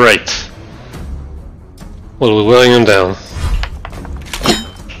 Great. Well, we're wearing them down.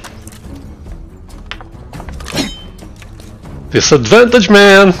 Disadvantage,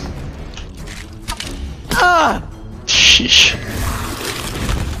 man! Sheesh.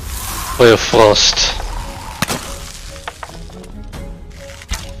 Ray of Frost.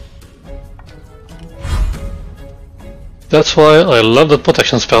 That's why I love that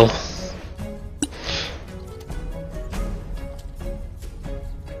protection spell.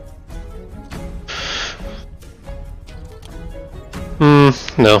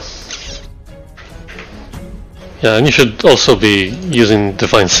 No. Yeah, and you should also be using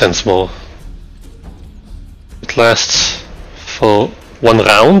Divine Sense more. It lasts for 1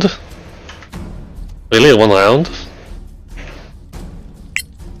 round? Really, 1 round?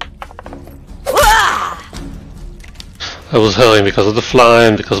 I was hurrying because of the fly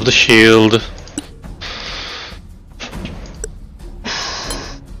and because of the shield.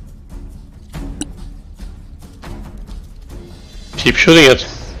 Keep shooting it.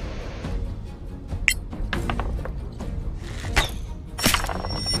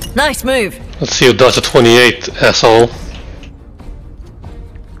 Nice move. Let's see you dodge a 28, asshole.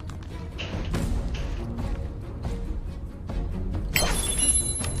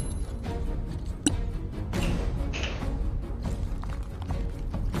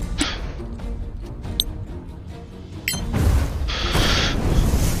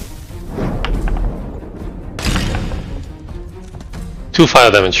 Two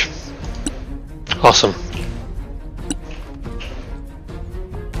fire damage. Awesome.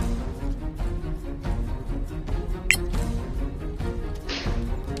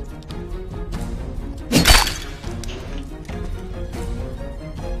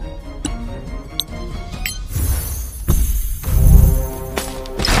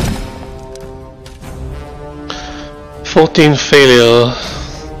 "14 failure,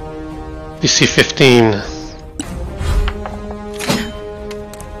 DC 15.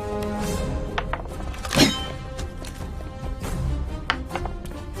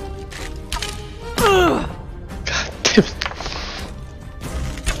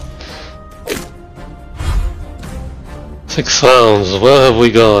 6 rounds, where have we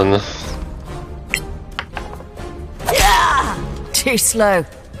gone? Too slow.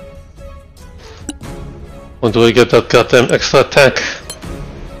 When do we get that goddamn extra attack?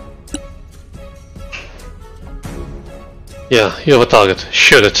 Yeah, you have a target.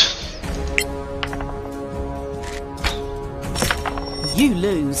 Shoot it. You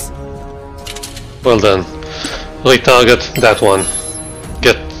lose. Well then. Retarget that one.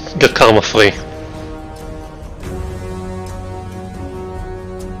 Get karma free.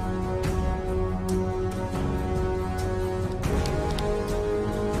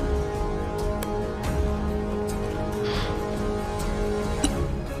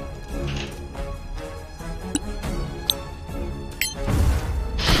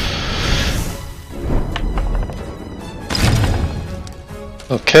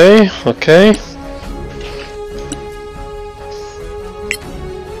 Okay, okay.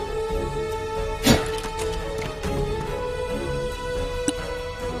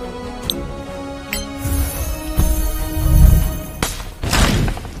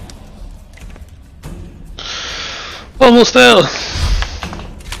 Almost there.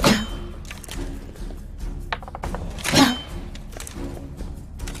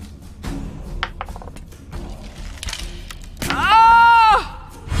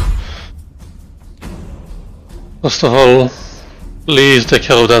 First of all, please take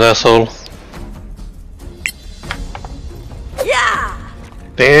care of that asshole. Yeah!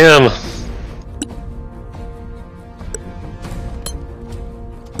 Damn!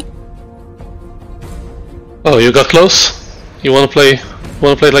 Oh, you got close? You wanna play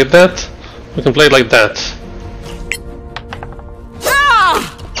it like that? We can play it like that.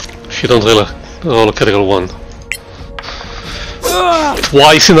 If you don't really roll a critical one.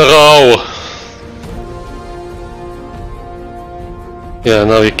 Twice in a row! Yeah,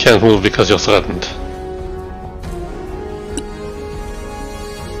 now you can't move because you're threatened.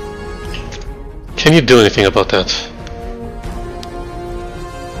 Can you do anything about that?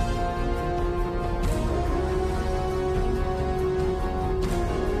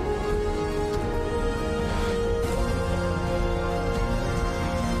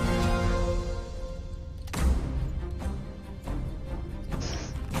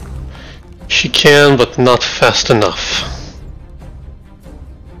 She can, but not fast enough.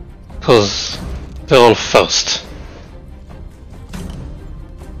 Because they're all first.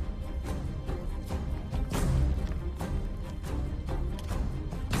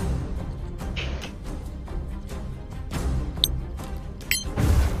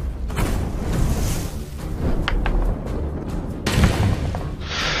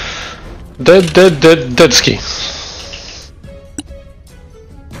 Dead ski.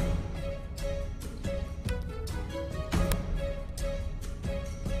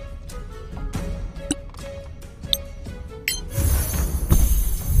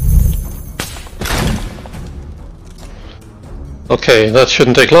 Okay, that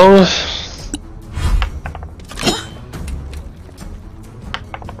shouldn't take long.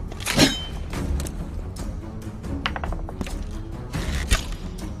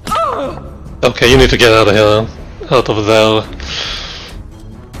 Okay, you need to get out of here, out of there.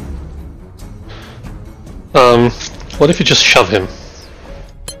 What if you just shove him?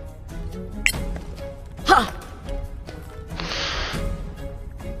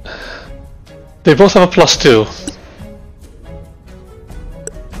 They both have a +2.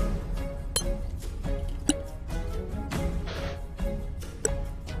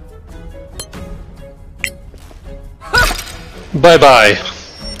 Bye-bye.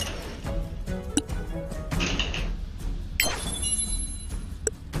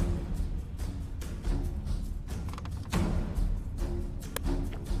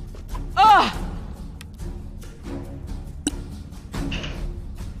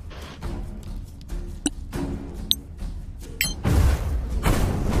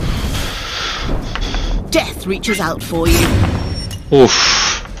 Death reaches out for you. Oof.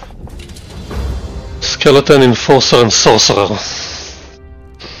 Skeleton, Enforcer and Sorcerer.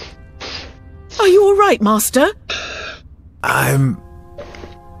 Are you all right, Master? I'm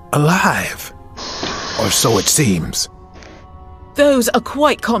alive. Or so it seems. Those are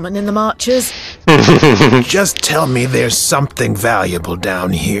quite common in the Marches. Just tell me there's something valuable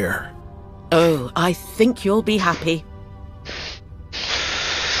down here. Oh, I think you'll be happy.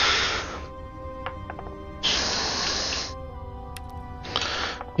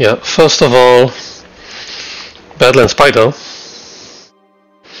 Yeah, first of all, Badlands Spider,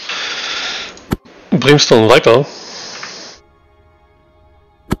 Brimstone Viper,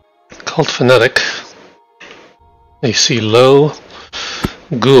 Cult Fanatic, AC low,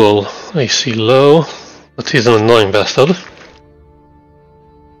 Ghoul, AC low, but he's an annoying bastard.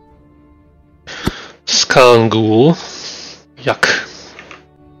 Scar and Ghoul. Yuck.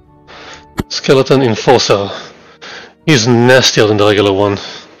 Skeleton Enforcer. He's nastier than the regular one.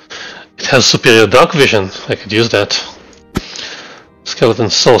 It has superior dark vision. I could use that. Skeleton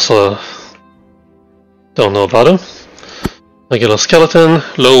Sorcerer. Don't know about him. Regular skeleton.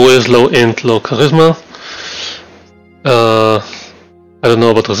 Low whiz, low int, low charisma. I don't know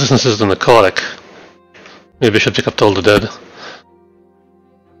about resistances to necrotic. Maybe I should pick up Toll the Dead.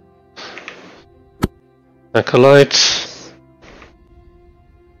 Acolyte.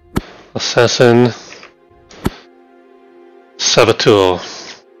 Assassin. Saboteur.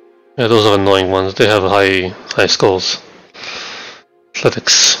 Yeah, those are annoying ones. They have high scores.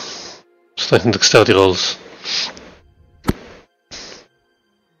 Athletics. Strength and dexterity rolls.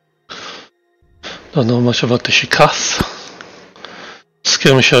 Don't know much about the Shikath.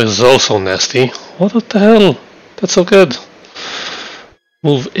 Skirmisher is also nasty. What the hell? That's so good.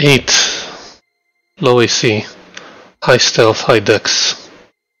 Move 8. Low AC. High stealth, high dex.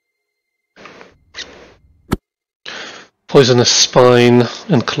 Poisonous spine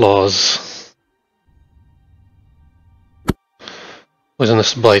and claws.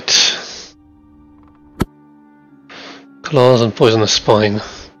 Poisonous bite. Claws and poisonous spine.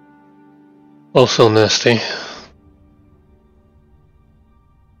 Also nasty.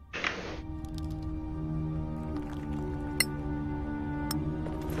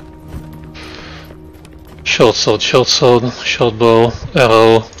 Short sword, short bow,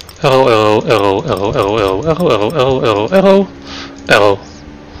 arrow, arrow.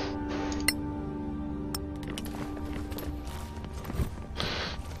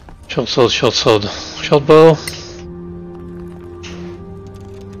 Short sword, short bow.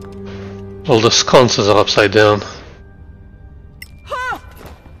 All the sconces are upside down.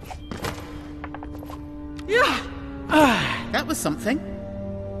 That was something.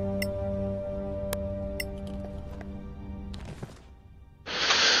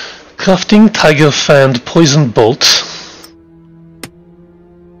 Crafting Tiger Fanged Poison Bolt.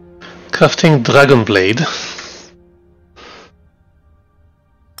 Crafting Dragon Blade.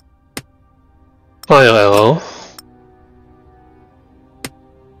 Fire Arrow.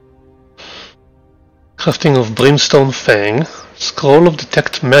 Crafting of Brimstone Fang. Scroll of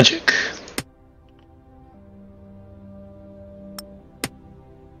Detect Magic.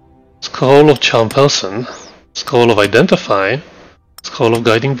 Scroll of Charm Person. Scroll of Identify. Scroll of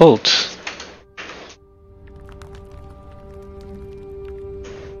Guiding Bolt.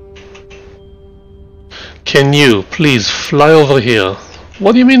 Can you please fly over here?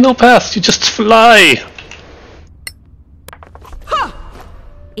 What do you mean no path? You just fly!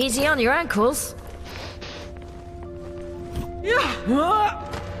 Easy on your ankles.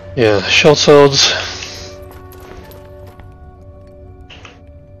 Yeah, short swords.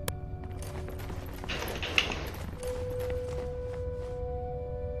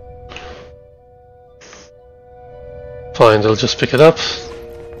 Fine, they'll just pick it up.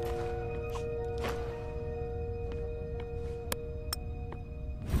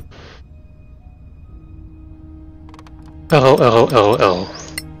 Arrow.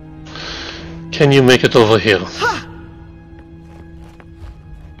 Can you make it over here?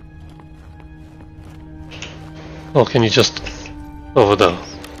 Or can you just over there?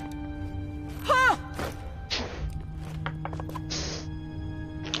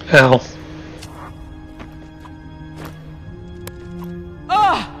 Ow.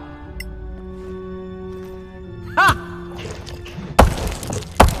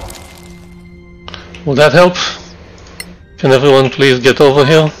 Will that help? Can everyone please get over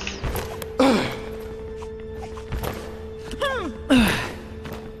here?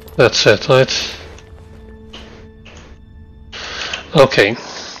 That's it, right? Okay.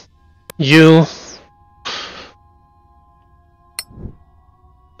 You...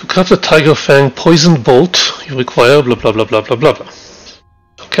 To craft a Tiger Fang Poison Bolt, you require blah blah blah blah blah blah blah.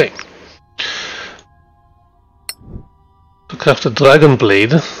 Okay. To craft a Dragon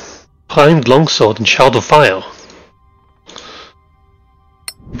Blade, Primed Longsword and Shard of Fire.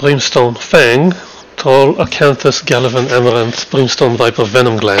 Brimstone Fang, Troll, Acanthus, Galavan, Amaranth, Brimstone Viper,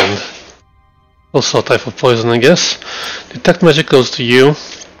 Venom Gland. Also a type of poison, I guess. Detect Magic goes to you.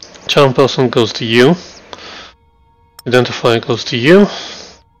 Charm Person goes to you. Identify goes to you.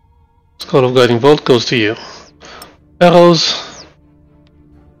 Scroll of Guiding Bolt goes to you. Arrows.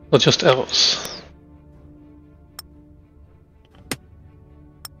 Or just arrows.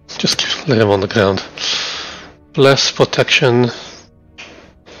 Just lay them on the ground. Bless, Protection,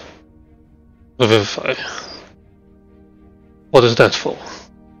 Revivify. What is that for?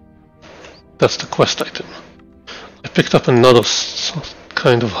 That's the quest item. I picked up another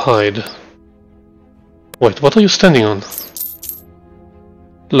kind of hide. Wait, what are you standing on?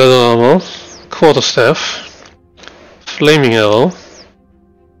 Leather armor, quarterstaff, flaming arrow,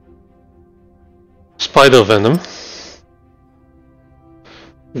 spider venom,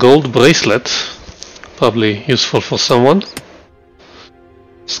 gold bracelet, probably useful for someone,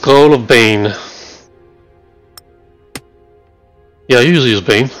 scroll of Bane. Yeah, I usually use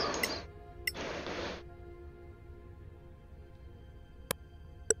Bane.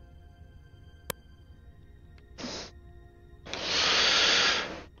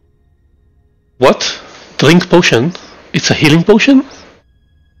 What? Drink potion? It's a healing potion?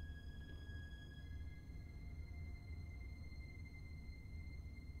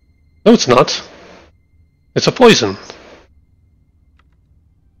 No, it's not. It's a poison.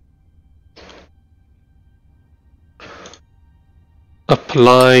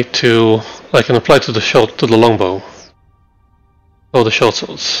 Apply to... I can apply to the longbow. Or the short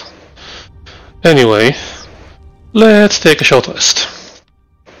swords. Anyway, let's take a short rest.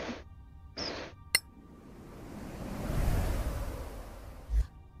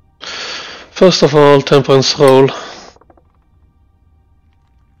 First of all, temperance roll.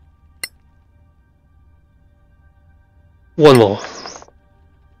 One more.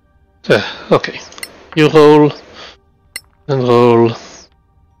 There, okay. You roll and roll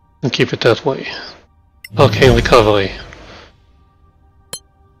and keep it that way. Arcane recovery.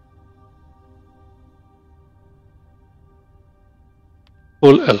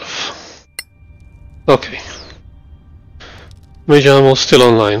 Full elf. Okay. Mage armor still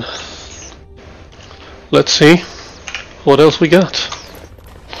online. Let's see what else we got.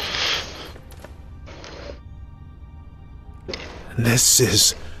 This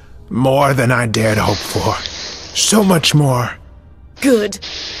is more than I dared hope for. So much more. Good.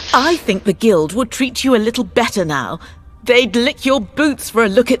 I think the guild would treat you a little better now. They'd lick your boots for a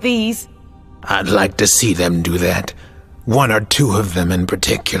look at these. I'd like to see them do that. One or two of them in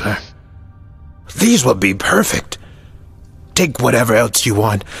particular. These will be perfect. Take whatever else you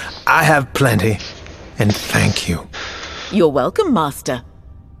want. I have plenty. And thank you. You're welcome, Master.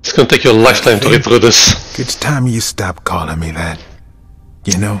 It's gonna take you a lifetime to read through this. It's time you stop calling me that.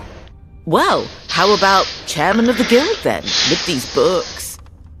 You know? Well, how about chairman of the guild then, with these books?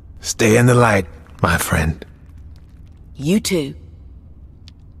 Stay in the light, my friend. You too.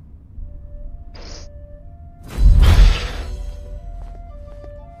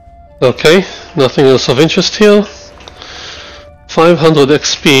 Okay, nothing else of interest here. 500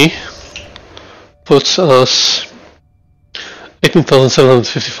 XP puts us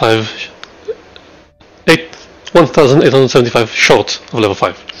 18,755 1,875 short of level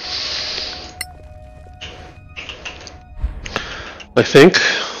 5. I think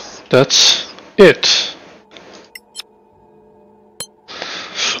that's it.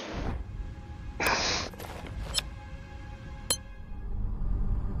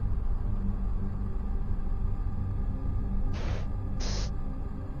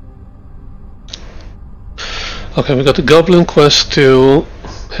 Okay, we got a goblin quest to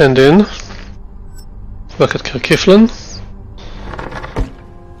hand in. Back at Kirkiflin.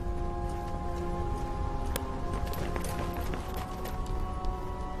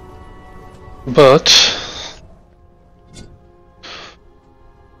 But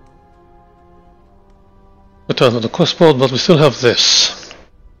return to the quest board, but we still have this.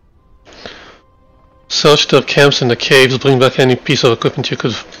 Search their camps in the caves, bring back any piece of equipment you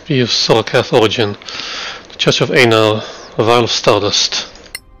could be of Sorakath origin. The Church of Einar, a vial of stardust.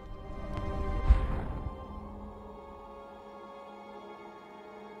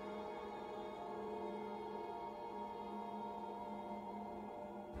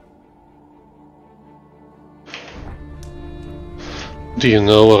 Do you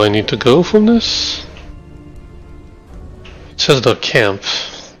know where I need to go from this? It says their camp.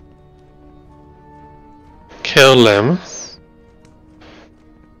 Kerlem.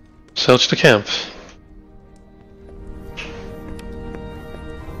 Search the camp.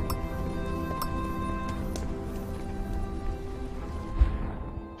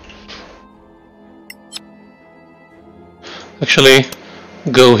 Actually,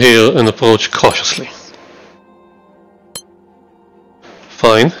 go here and approach cautiously.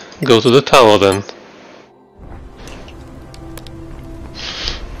 Fine, go to the tower then.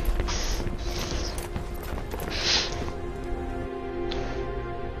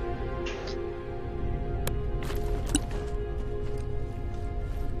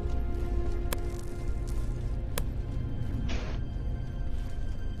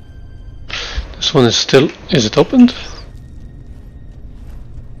 This one is still... is it opened?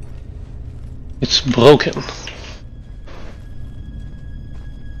 it's broken.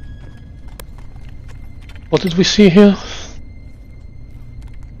 What did we see here?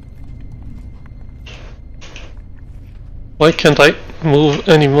 Why can't I move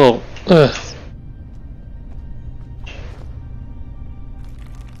anymore?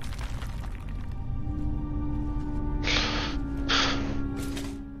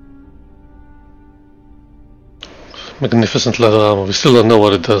 Magnificent leather armor. We still don't know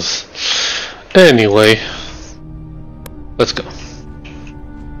what it does. Anyway, let's go.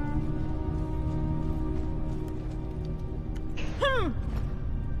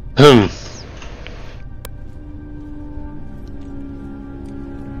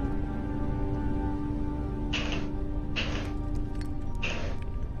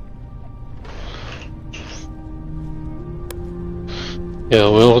 Yeah,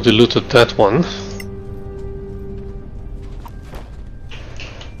 we already looted that one.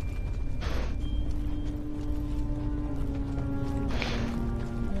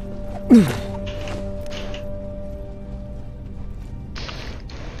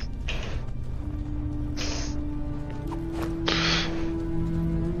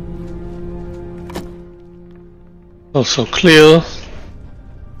 Also clear.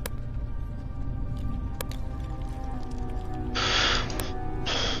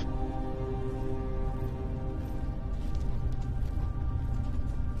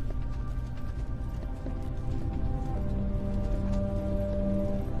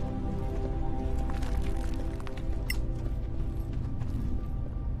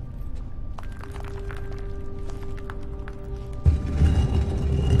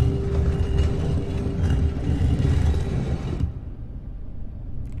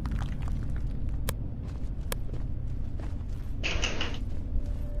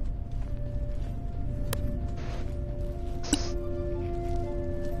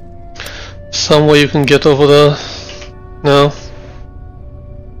 Some way you can get over there? No?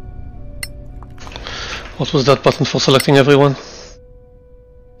 What was that button for selecting everyone?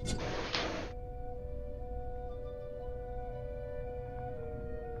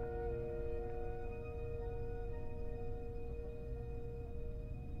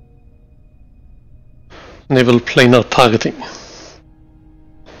 Enable planar targeting.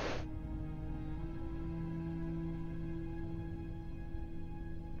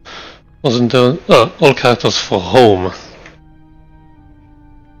 Wasn't there? Oh, all characters for home.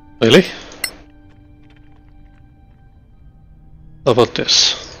 Really? How about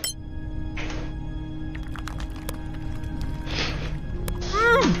this?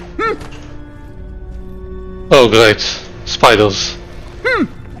 Oh great, spiders.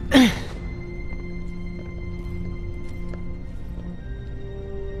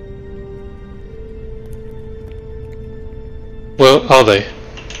 Where are they?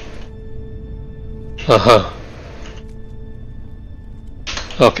 Aha.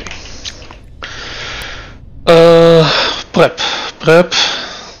 Okay. Prep.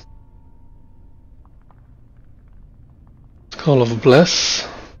 Call of Bless.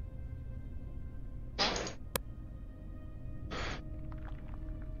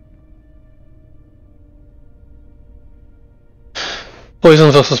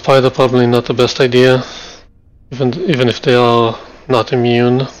 Poison versus spider, probably not the best idea, even if they are not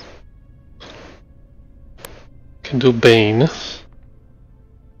immune. Can do Bane.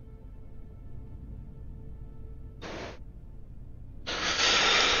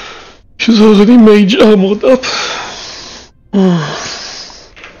 She's already mage armored up.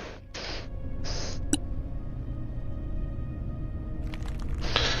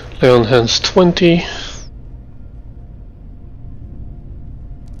 Lay on hands 20.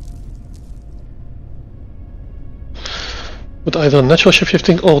 With either natural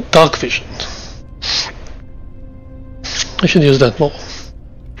shapeshifting or dark vision. I should use that more.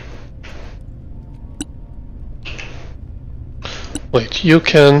 Wait, you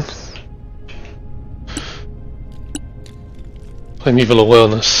can... Primeval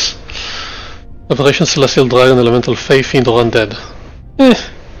Awareness. Operation Celestial Dragon, Elemental Fae, Fiend or Undead.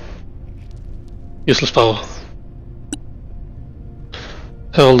 Useless power.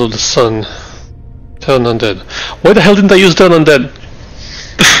 Herald of the Sun. Turn Undead. Why the hell didn't I use Turn Undead?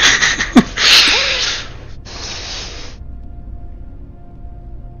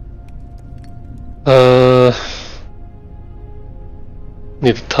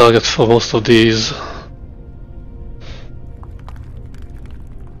 Need a target for most of these.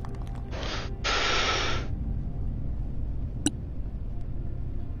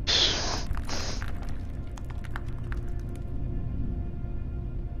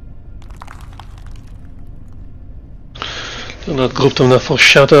 Do not group them now for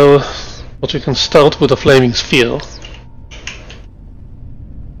Shadow. But we can start with a flaming sphere.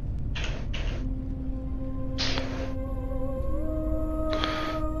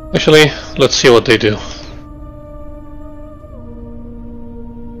 Actually, let's see what they do.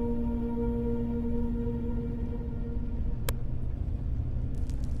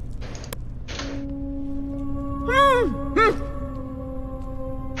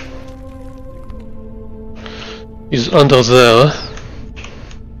 He's under there.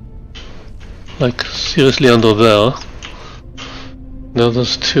 Like, seriously under there. Now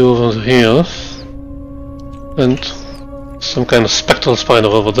there's two over here. And some kind of spectral spider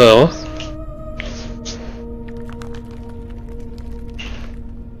over there.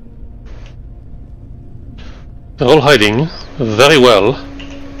 They're all hiding very well.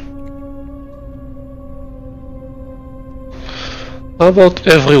 How about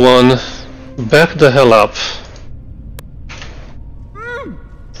everyone back the hell up?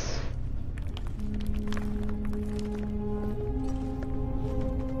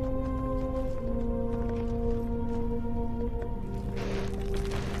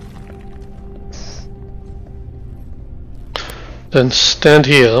 Then stand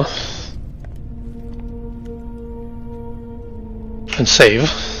here and save.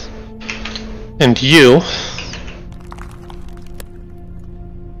 And you,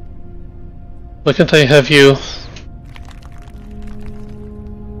 why can't I have you?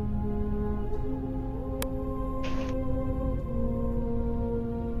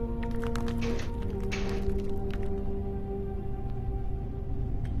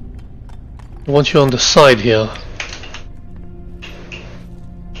 I want you on the side here.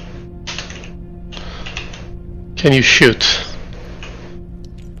 Can you shoot?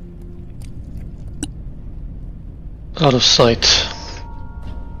 Out of sight.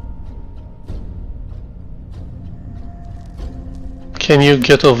 Can you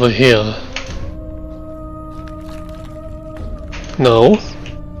get over here? No.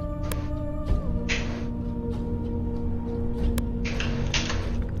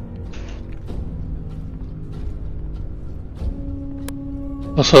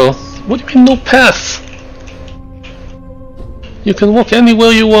 Also, what do you mean no path? You can walk anywhere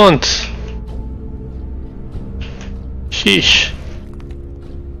you want. Sheesh.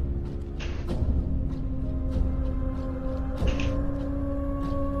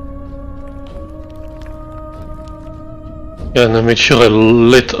 Yeah, and I made sure I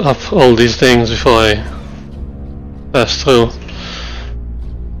lit up all these things before I pass through.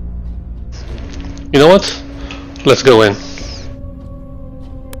 You know what? Let's go in.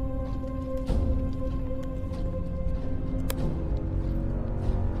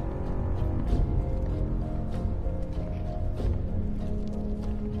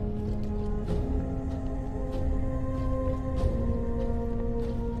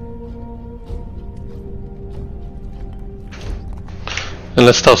 And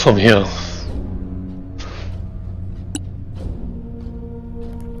let's start from here.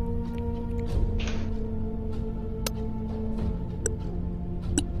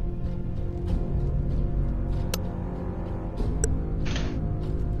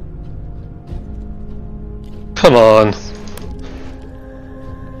 Come on.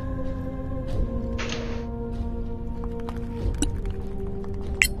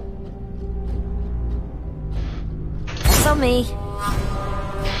 That's on me.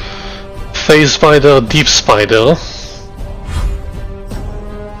 Phase spider, deep spider.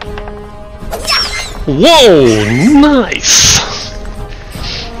 Whoa, nice!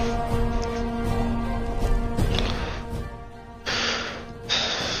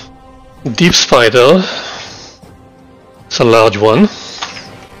 Deep spider. It's a large one.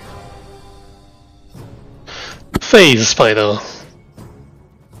 Phase spider.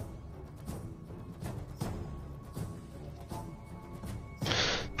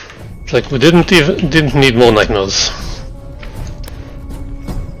 Like we didn't need more nightmares.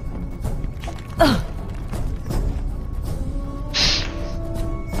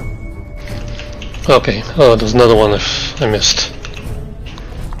 Okay. Oh, there's another one if I missed.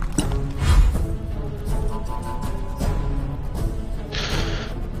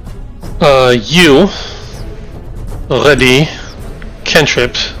 You ready?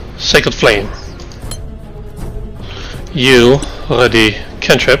 Cantrip, Sacred Flame. You ready?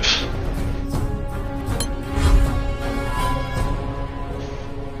 Cantrip.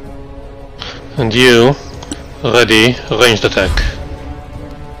 And you, ready, ranged attack.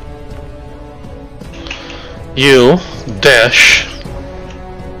 You, dash.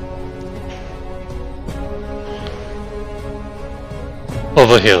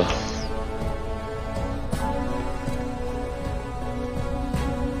 Over here.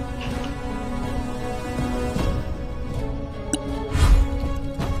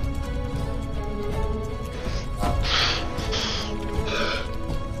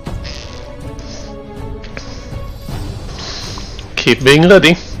 keep being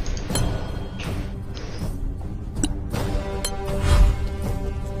ready.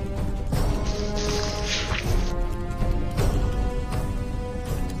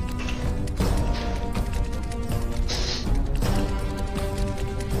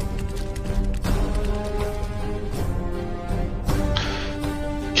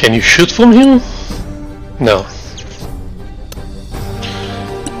 Can you shoot from here? No.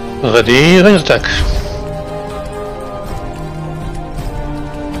 Ready, range attack.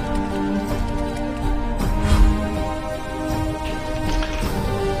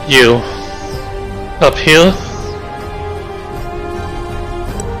 You. Up here.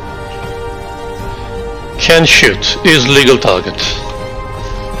 Can shoot. Is legal target.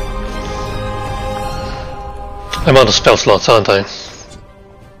 I'm out of spell slots, aren't I?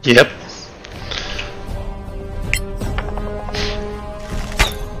 Yep.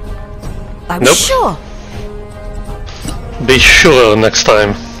 I'm Nope. sure. Be sure next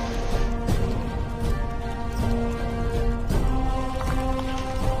time.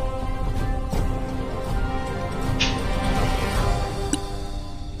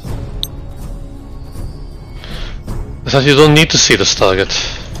 I thought you don't need to see this target.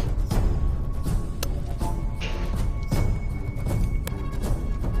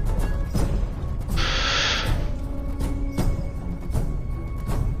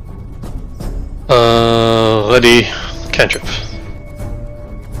 Ready, cantrip.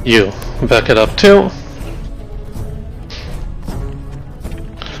 You, back it up too.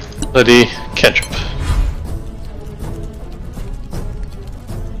 Ready, cantrip.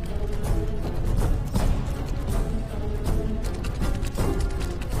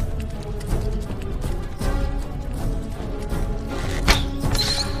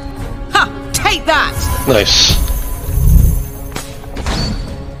 Ha! Take that! Nice.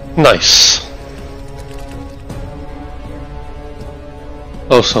 Nice.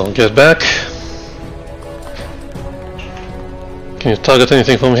 Also, get back. Can you target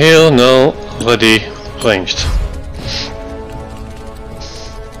anything from here? No. Ready, ranged.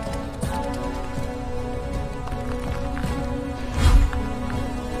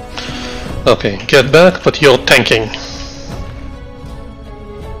 Okay, get back, but you're tanking.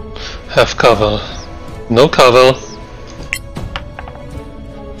 Have cover. No cover.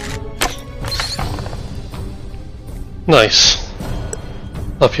 Nice.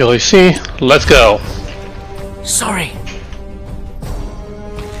 Up your AC, let's go. Sorry.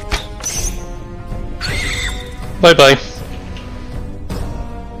 Bye bye.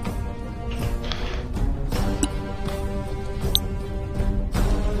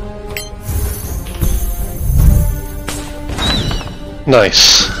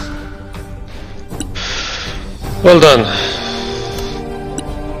 Nice. Well done.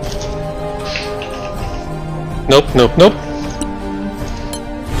 Nope, nope, nope.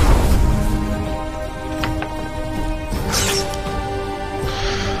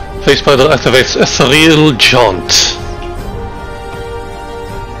 Face Spider activates Ethereal Jaunt.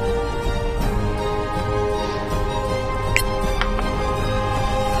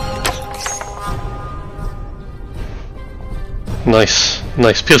 Nice,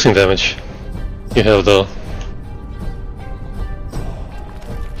 nice piercing damage you have though.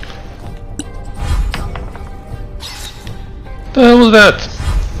 The hell was that?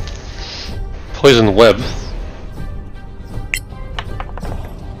 Poison web.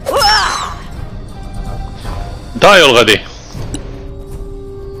 Die already!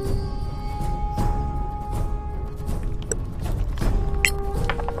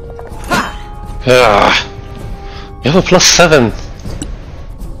 Ah, you have a +7.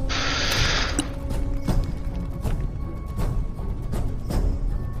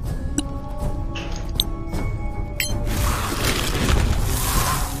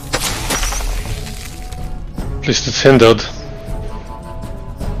 At least it's hindered.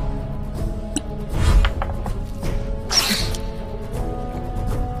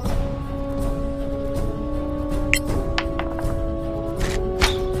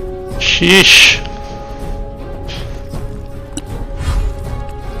 Sheesh.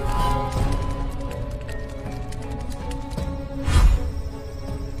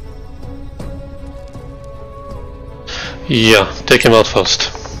 Yeah, take him out first.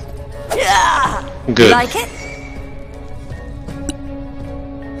 Good. Like it?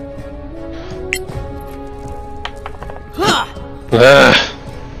 Ah,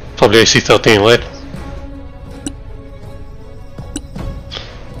 probably AC 13, right?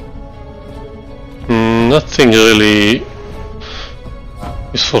 Nothing really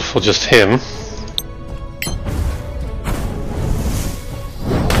useful for just him.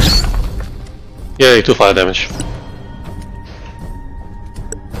 Yay, 2 fire damage.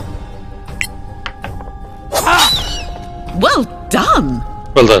 Well done!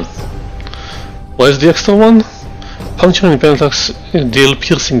 Well done. What is the extra one? Puncturing penattacks deal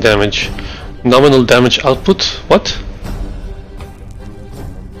piercing damage. Nominal damage output? What?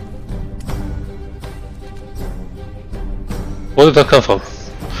 Where did that come from?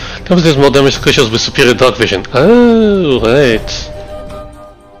 Damage deals more damage to creatures with superior dark vision. Oh, right.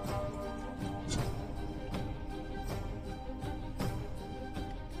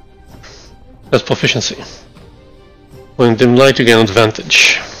 That's proficiency. When in dim light you gain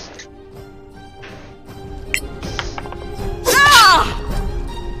advantage.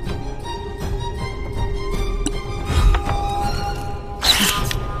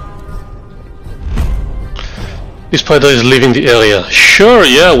 This spider is leaving the area. Sure,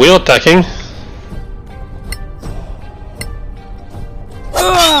 yeah, we're attacking.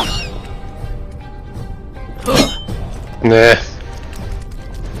 Nah.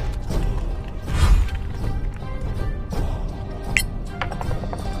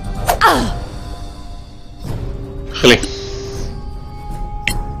 Really?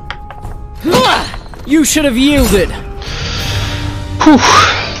 You should have yielded. Whew.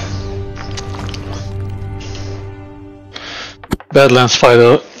 Badlands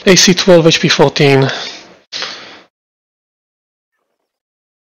Spider, AC 12, HP 14.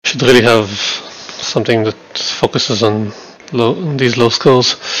 Should really have something that focuses on these low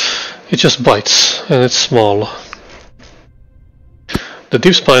skulls. It just bites, and it's small. The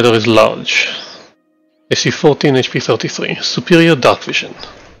Deep Spider is large. AC 14, HP 33. Superior Dark Vision.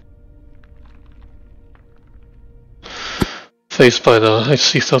 Face Spider,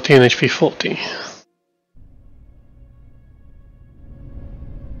 AC 13, HP 40.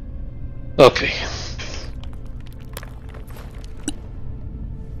 Okay.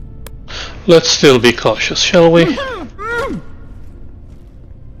 Let's still be cautious, shall we?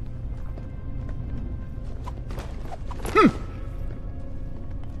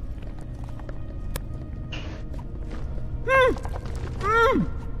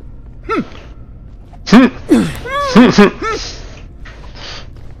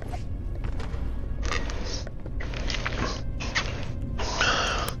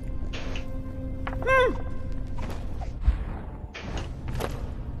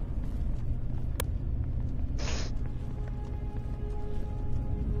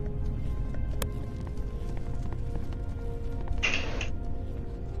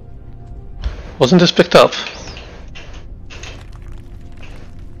 Wasn't this picked up?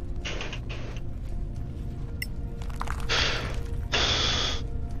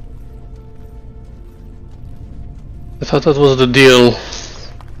 I thought that was the deal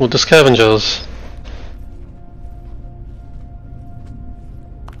with the scavengers.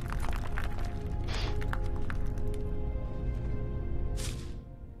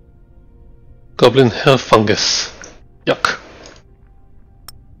 Goblin hair fungus. Yuck.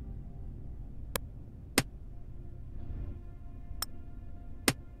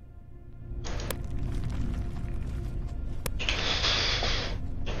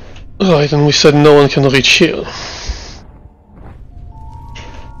 Alright, and we said no one can reach here.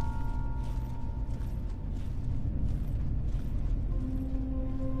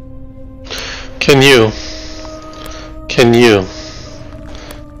 Can you? Can you?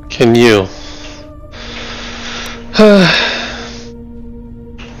 Can you?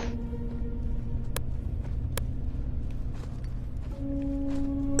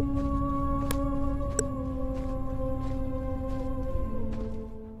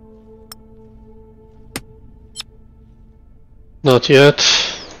 Not yet.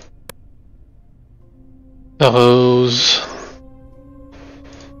 Arrows.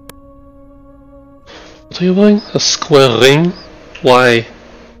 What are you wearing? A square ring? Why?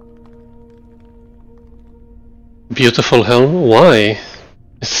 Beautiful helm? Why?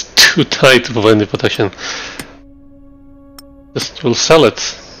 It's too tight to provide any protection. Just will sell it.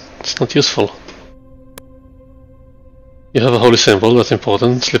 It's not useful. You have a holy symbol, that's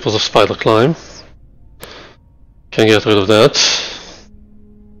important. Slippers of spider climb. Can get rid of that.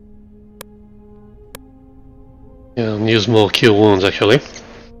 Yeah, and use more cure wounds actually.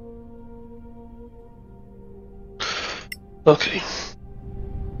 Okay.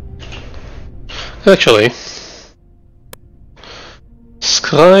 Actually,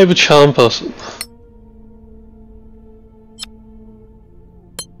 scribe charm person.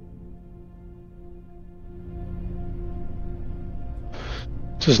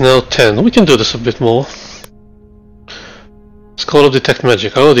 It is now 10. We can do this a bit more. Scroll of Detect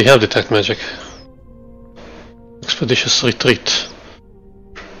Magic. I already have Detect Magic. Expeditious Retreat.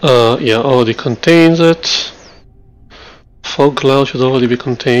 Yeah, already contains it. Fog Cloud should already be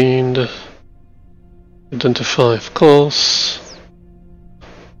contained. Identify, of course.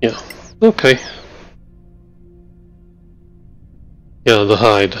 Yeah, okay. Yeah, the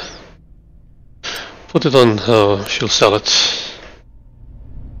hide. Put it on her, she'll sell it.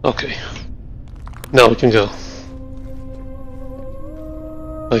 Okay. Now we can go.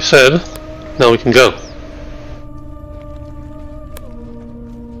 I said, now we can go.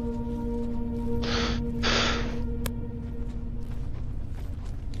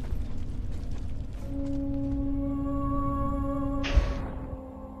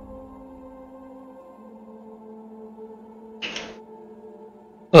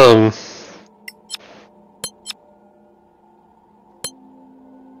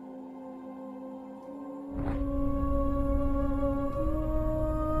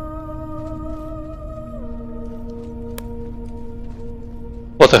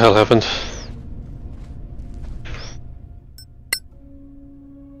 What the hell happened?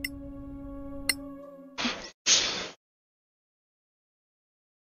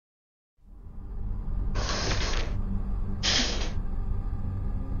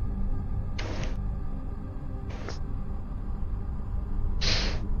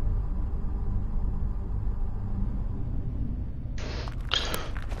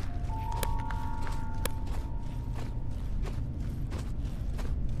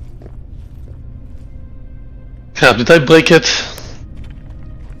 Crap, did I break it?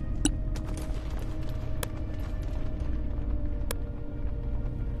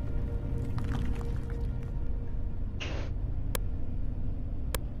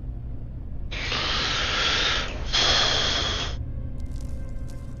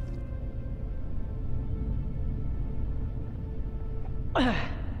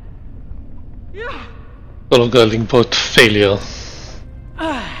 All of guarding boat failure.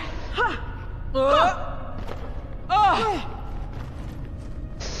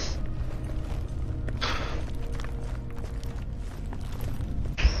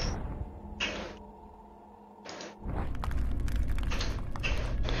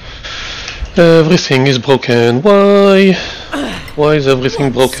 Everything is broken. Why? Why is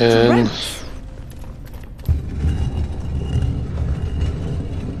everything broken?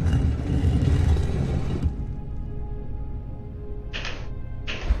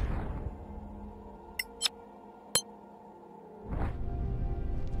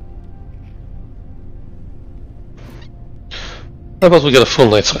 How about we get a full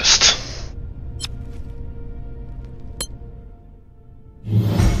night's rest?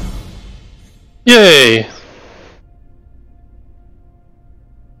 Yay!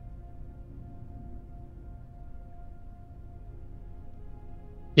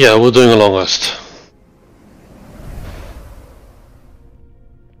 Yeah, we're doing a long rest.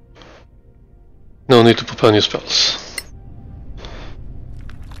 No need to prepare new spells.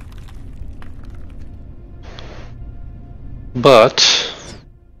 But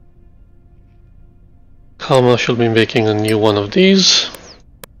Karma should be making a new one of these.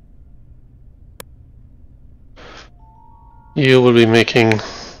 You will be making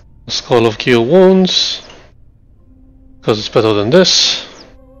a Skull of Cure Wounds, because it's better than this.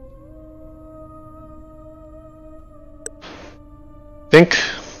 Think.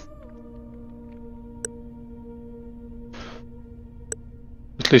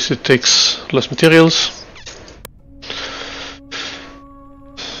 At least it takes less materials.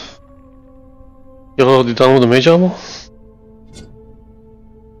 You're already done with the mage armor?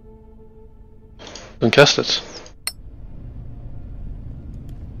 Then cast it.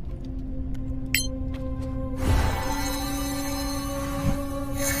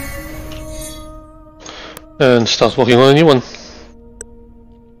 And start working on a new one.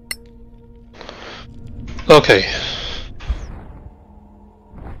 Okay.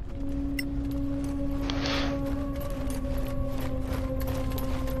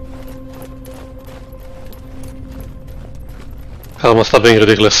 Karma, stop being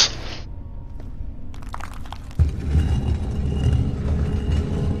ridiculous.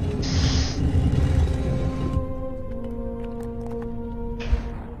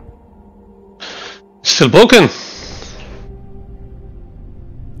 Still broken.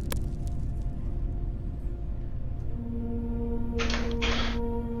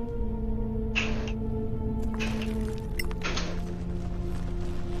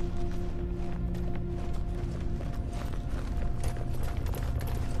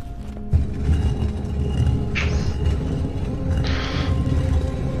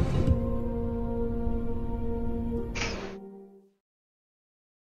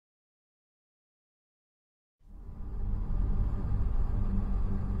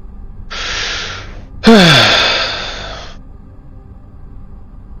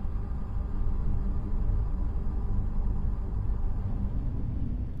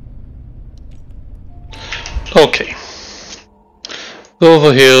 Okay. Go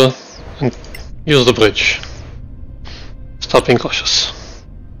over here and use the bridge. Stop being cautious.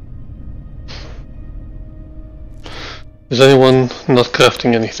 Is anyone not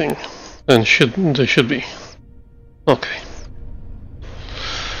crafting anything? And they should be. Okay.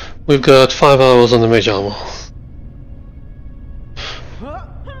 We've got 5 hours on the mage armor.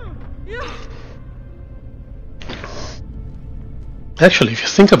 Actually, if you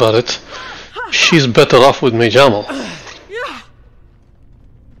think about it, she's better off with mage armor.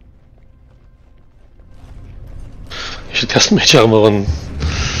 You should cast mage armor on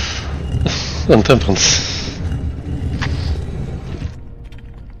temperance.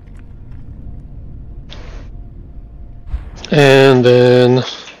 And then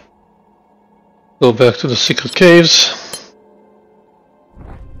go back to the secret caves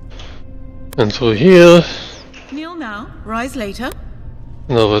and through here. Kneel now, rise later.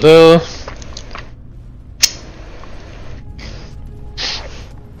 And over there.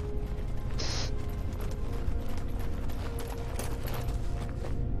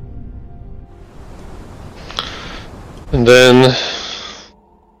 And then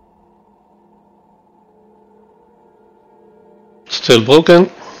still broken.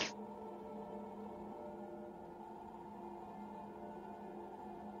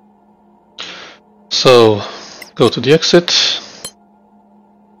 So go to the exit.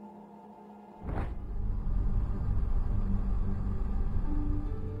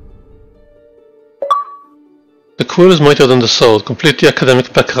 The quill is mightier than the sword. Complete the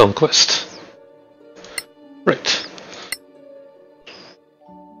academic background quest. Right.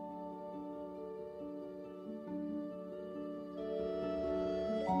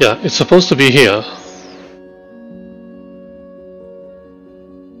 Yeah, it's supposed to be here.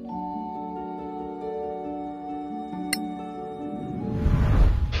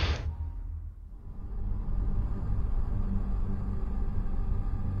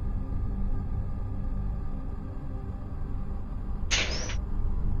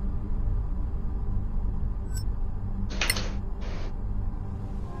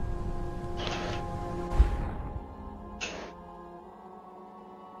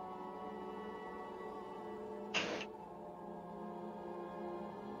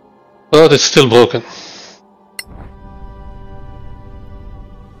 But it's still broken.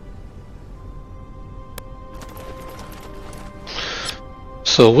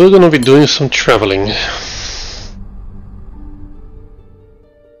 So we're gonna be doing some traveling.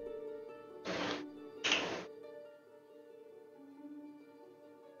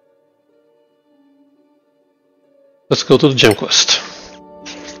 Let's go to the gem quest.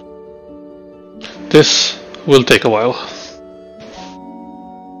 This will take a while.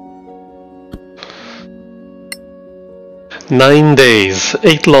 Nine days,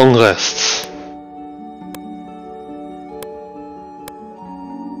 8 long rests.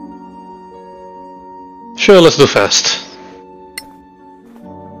 Sure, let's do fast.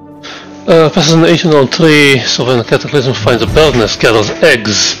 Assassination on 3, so when a cataclysm finds a bird nest, gathers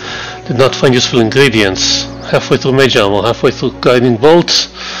eggs. Did not find useful ingredients. Halfway through mage armor, halfway through guiding bolts.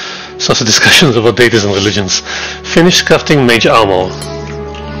 Such discussions about deities and religions. Finish crafting mage armor.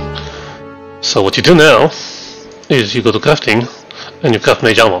 So what you do now is you go to crafting and you craft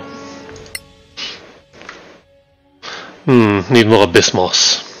mage armor. Need more abyss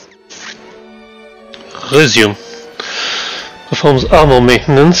moss. Resume. Performs armor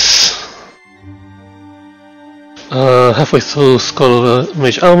maintenance. Halfway through Scholar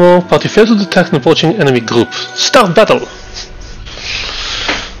Mage Armor, party fails to detect an approaching enemy group. Start battle!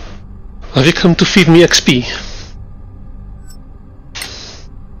 Have you come to feed me XP?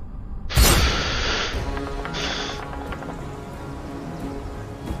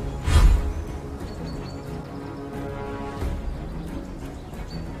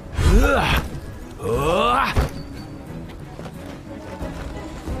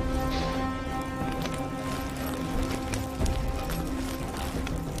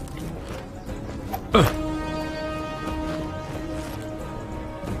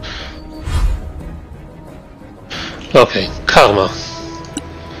 Okay, karma.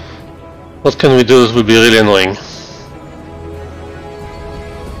 What can we do that will be really annoying?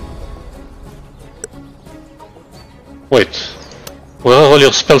 Wait, where are all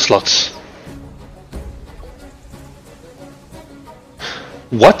your spell slots?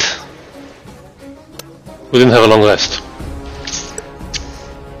 What? We didn't have a long rest.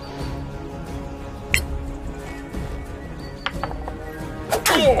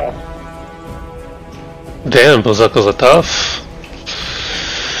 Damn, berserkers are tough.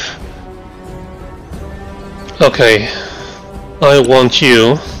 Okay, I want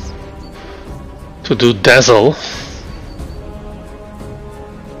you to do Dazzle.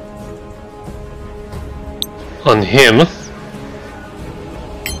 On him.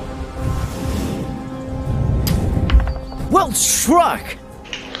 Well struck!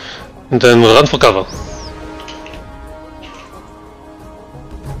 And then run for cover.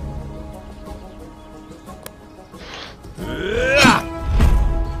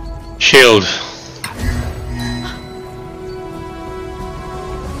 Shield.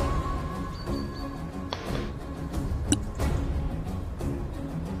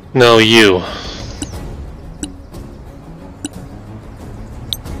 Now you.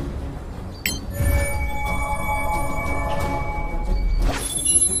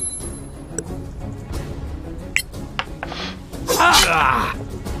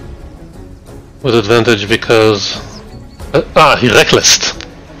 With advantage because... he reckless.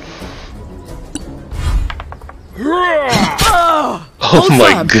 Oh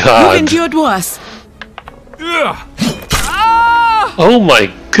my You've god. endured worse. Oh my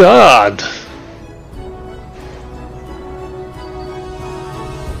god.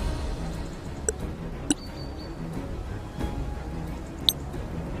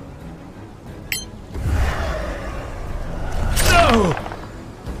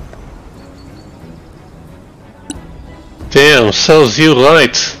 Damn, serves you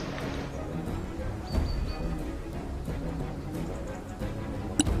right.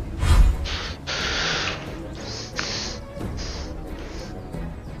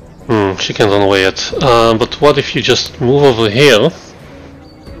 She can't run away yet. But what if you just move over here?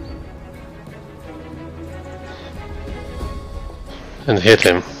 And hit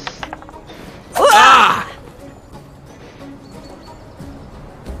him.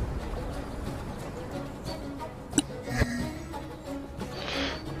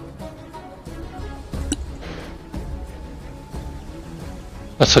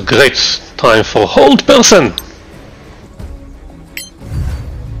 That's a great time for hold person!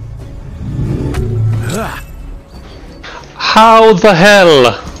 How the hell?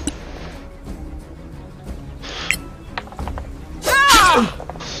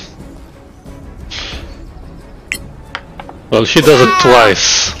 Well, she does it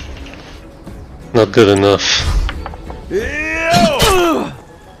twice. Not good enough.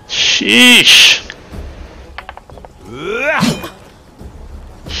 Sheesh!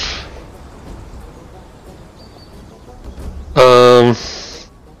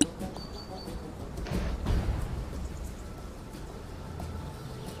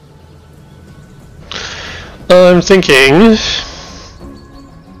 I'm thinking...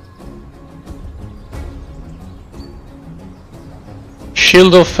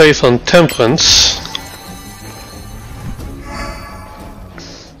 Shield of Faith on Temperance.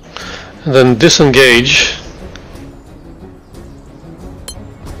 And then disengage.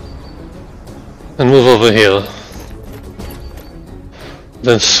 And move over here.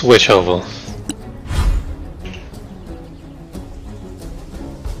 Then switch over.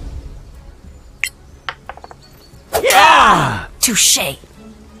 Touché.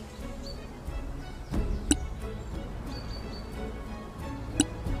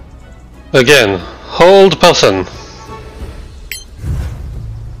 Again, hold person.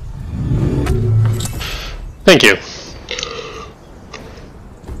 Thank you.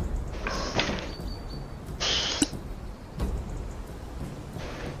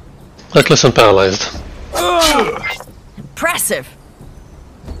 Reckless and paralyzed. Impressive.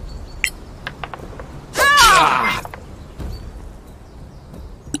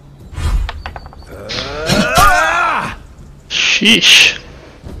 Sheesh.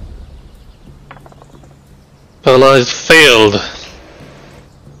 Paralyzed failed.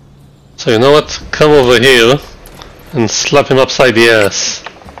 So you know what? Come over here and slap him upside the ass.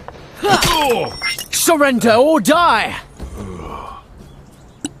 Surrender or die!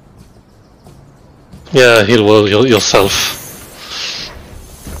 Yeah, heal well yourself.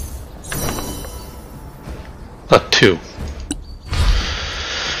 Not two.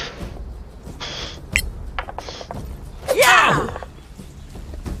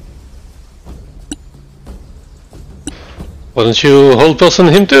 Why don't you hold person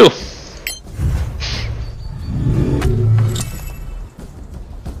him too?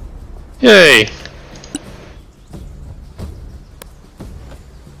 Yay!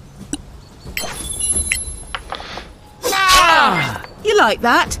 You like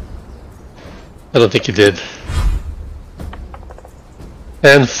that? I don't think he did.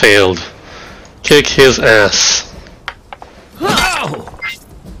 And failed. Kick his ass.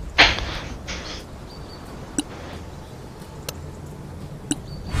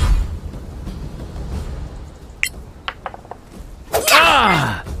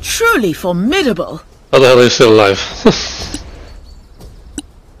 truly formidable. How the hell are you still alive?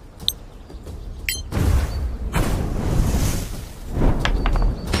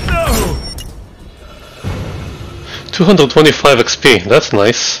 225 XP, that's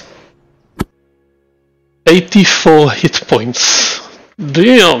nice. 84 hit points.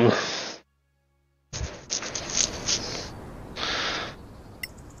 Damn!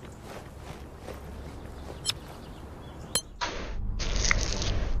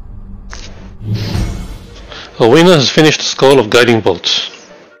 Rowena has finished the Scroll of Guiding Bolts.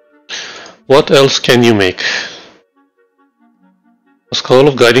 What else can you make? A Scroll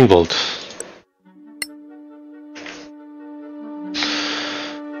of Guiding Bolt.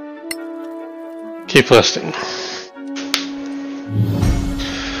 Keep resting.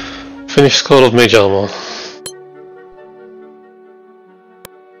 Finish Scroll of Mage Armor.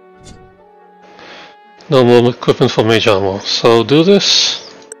 No more equipment for Mage Armor, so do this.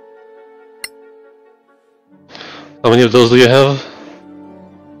 How many of those do you have?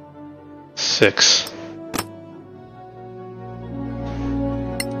 6.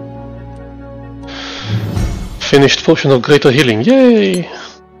 Finished Potion of Greater Healing, yay!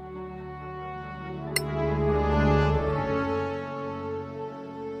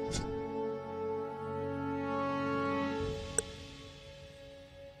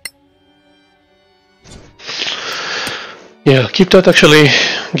 Yeah, keep that actually,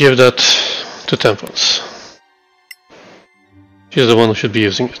 give that to Temperance. She's the one who should be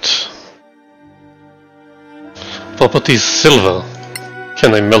using it. Properties silver.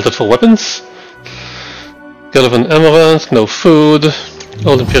 Can I melt it for weapons? Galvan Amaranth, no food.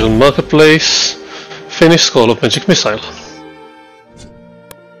 Old Imperial Marketplace. Finish Scroll of Magic Missile.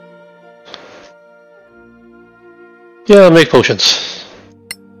 Yeah, make potions.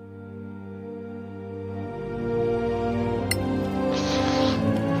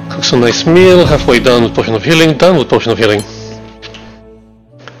 Cook some nice meal, halfway done with Potion of Healing, done with Potion of Healing.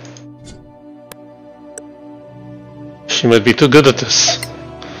 She might be too good at this.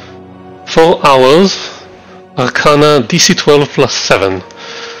 4 hours, Arcana DC 12 plus 7.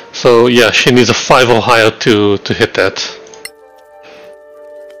 So yeah, she needs a 5 or higher to hit that.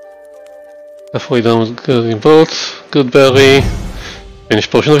 Halfway done with Guiding Bolt, Goodberry, finish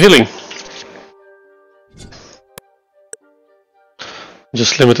Potion of Healing.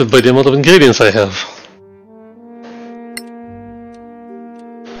 Just limited by the amount of ingredients I have.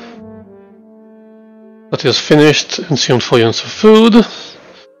 That is finished, consumed 4 units of food.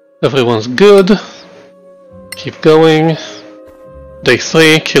 Everyone's good. Keep going. Day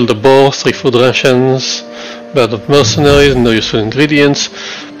 3, kill the boar, 3 food rations. Band of mercenaries, no useful ingredients.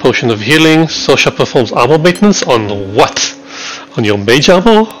 Potion of healing. Sosha performs armor maintenance on what? On your mage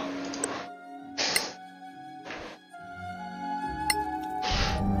armor?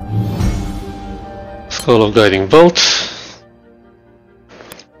 Scroll of Guiding Bolt.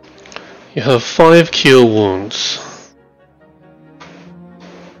 You have 5 cure wounds.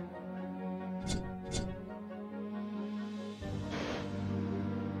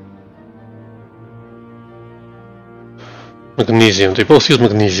 Magnesium, they both use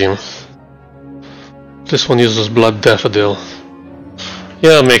magnesium. This one uses Blood Daffodil.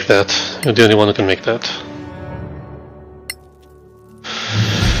 Yeah, make that. You're the only one who can make that.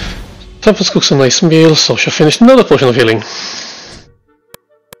 Tempest cooks a nice meal, so she'll finish another Potion of Healing.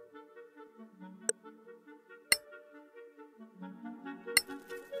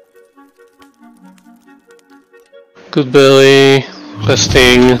 Goodberry,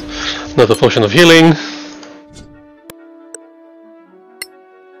 resting, another Potion of Healing.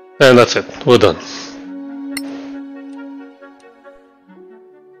 And that's it, we're done.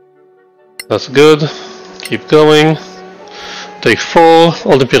 That's good, keep going. Take 4,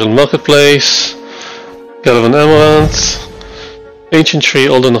 Old Imperial Marketplace, Galvan Amaranth, Ancient Tree,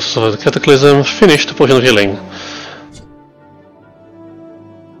 old enough to survive the Cataclysm, finish the Potion of Healing.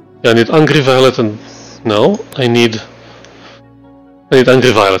 Yeah, I need Angry Violet and... no, I need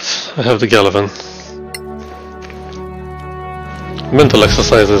Angry Violet, I have the Galvan. Mental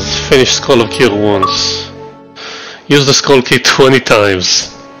exercises, finish Scroll of Cure Wounds. Use the Scroll Key 20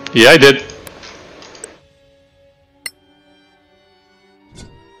 times. Yeah, I did.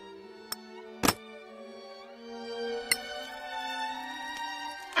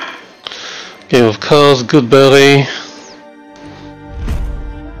 Game of Cards, Goodberry.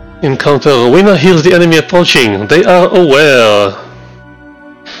 Encounter Rowena hears the enemy approaching. They are aware.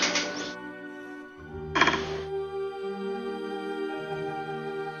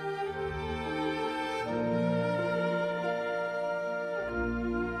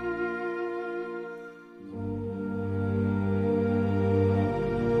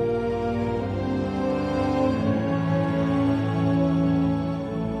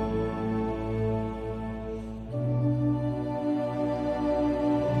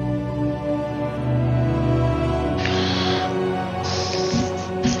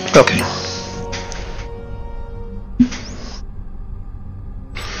 Okay.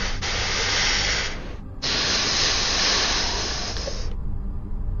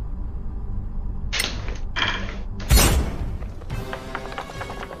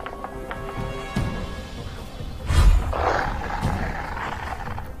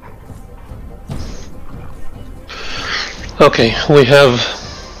 Okay, we have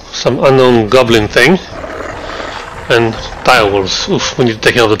some unknown goblin thing and direwolves. Oof, we need to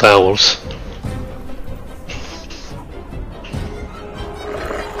take care of the direwolves.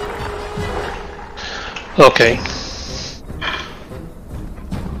 Okay.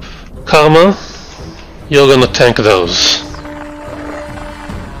 Karma, you're gonna tank those.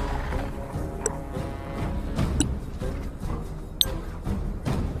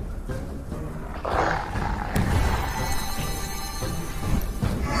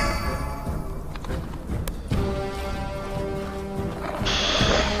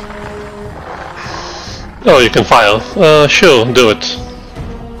 Oh, you can fire. Sure, do it.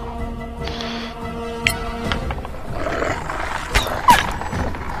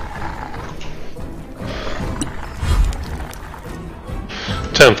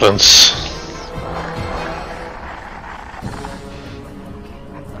 Temperance.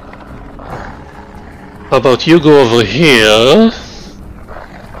 How about you go over here?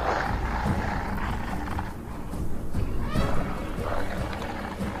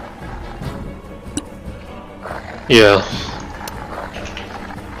 Yeah.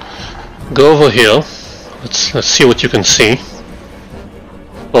 Go over here. Let's see what you can see.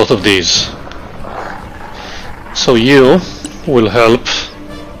 Both of these. So you will help.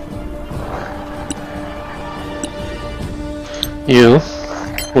 You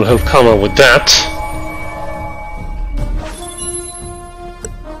will help Karma with that.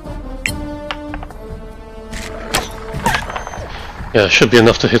 Yeah, should be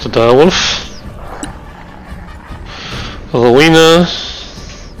enough to hit the direwolf. Rowena.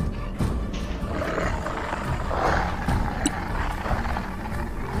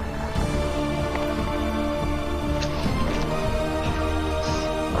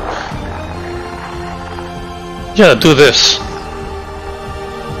 Yeah, do this.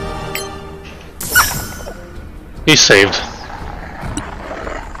 He's saved.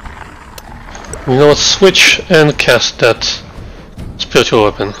 You know what? Switch and cast that spiritual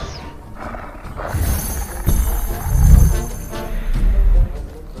weapon.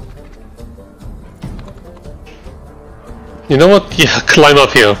 You know what? Yeah, climb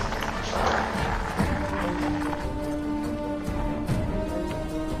up here.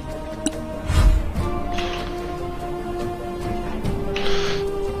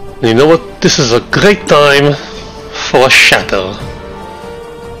 You know what? This is a great time for a shatter.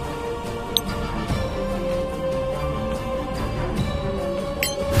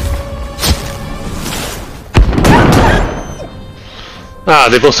 Ah,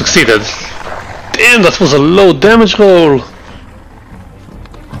 they both succeeded. Damn, that was a low damage roll.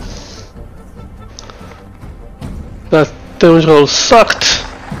 That damage roll sucked.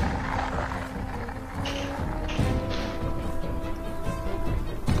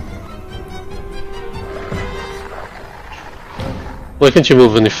 Why can't you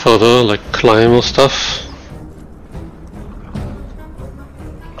move any further, like climb or stuff?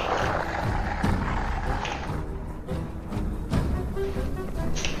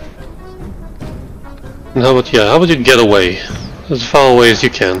 And how about you get away? As far away as you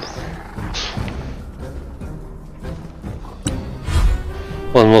can.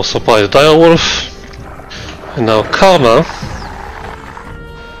 One more surprise direwolf. And now Karma.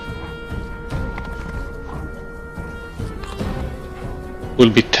 Will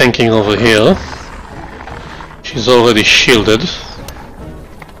be tanking over here. She's already shielded.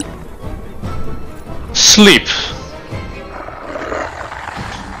 Sleep.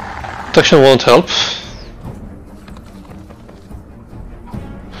 Protection won't help.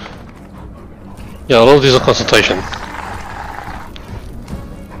 Yeah, all of these are concentration.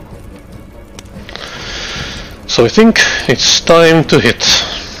 So I think it's time to hit.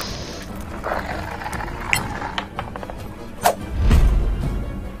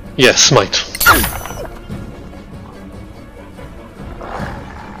 Yes, smite.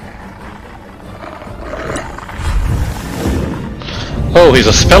 Oh, he's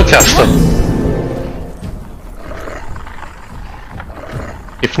a spellcaster.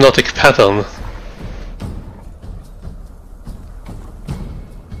 Hypnotic pattern.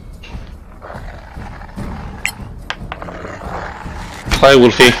 Hi,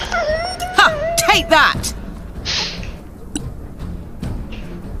 Wolfie. Ha! Take that!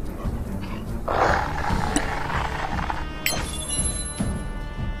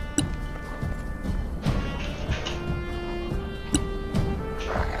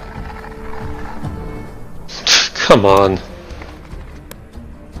 Come on.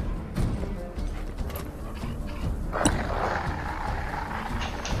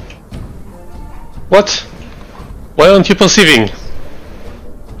 What? Why aren't you perceiving?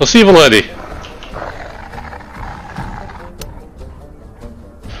 Perceive already.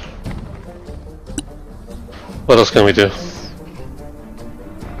 What else can we do?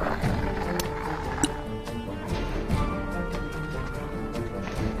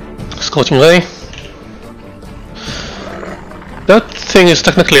 Scorching Ray. That thing is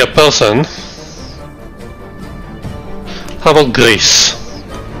technically a person. How about Grease?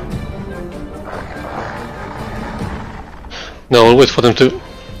 No, we'll wait for them to...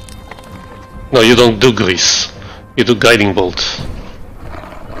 No, you don't do Grease. You do Guiding Bolt.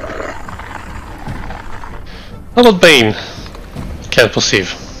 How about Bane? Can't perceive.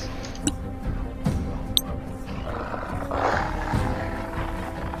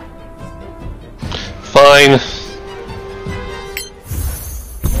 Fine.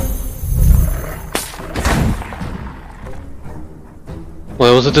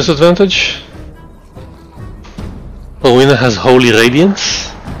 Where was the disadvantage? Rowena has Holy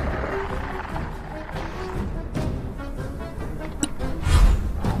Radiance?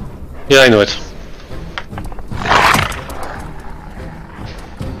 Yeah, I know it.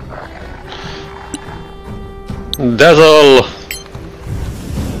 Dazzle!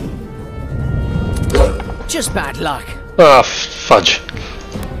 Just bad luck. Ah, fudge.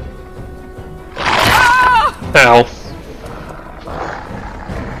 Ow.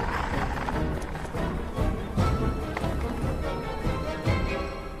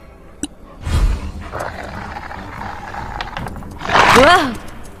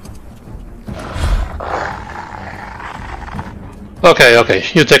 Okay, okay,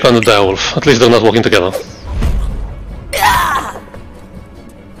 you take on the direwolf. At least they're not walking together.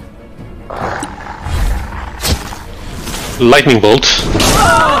 Lightning bolt.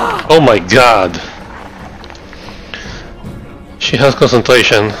 Oh my god. She has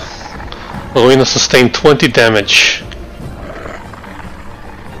concentration. Rowena sustained 20 damage.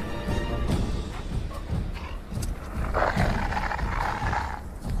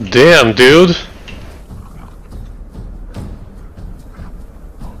 Damn, dude.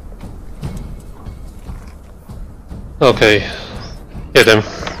 Okay, hit him.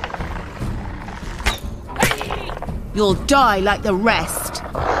 You'll die like the rest.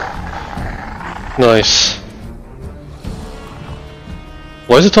 Nice.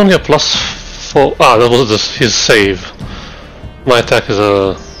 Why is it only a +4? Ah, that was his save. My attack is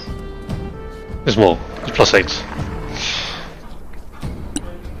more. It's +8.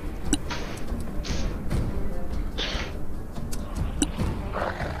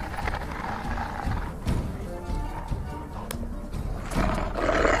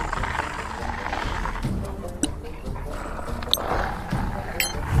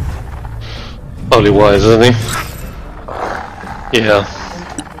 Probably wise, isn't he? Yeah.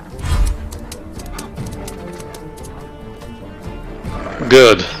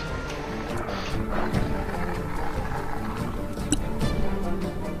 Good.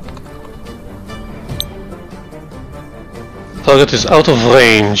 Target is out of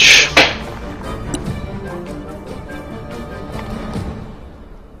range.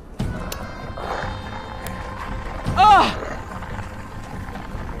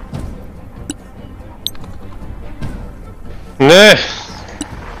 Nah.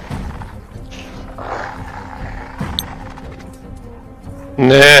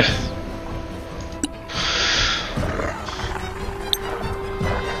 Nah.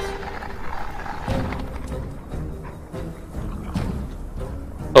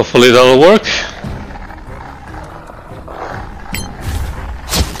 Hopefully that'll work.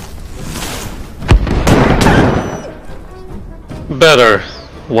 Better.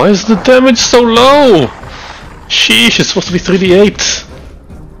 Why is the damage so low? Sheesh, it's supposed to be 3d8.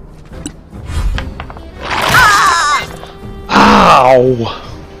 Ow!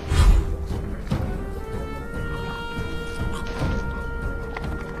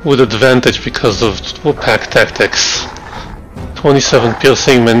 With advantage because of pack tactics. 27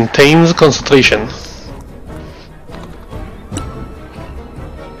 piercing maintains concentration.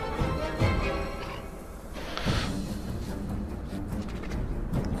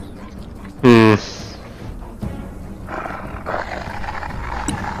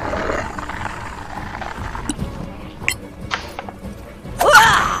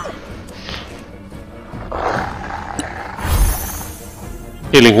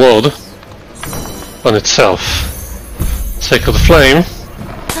 Healing ward on itself. Sacred Flame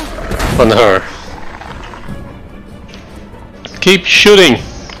on her. Keep shooting.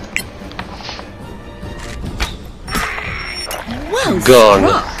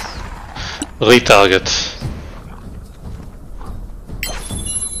 gone. Retarget.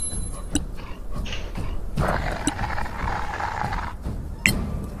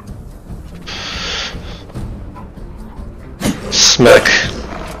 Smack.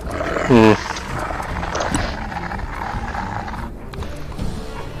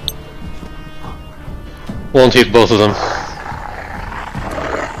 Won't hit both of them.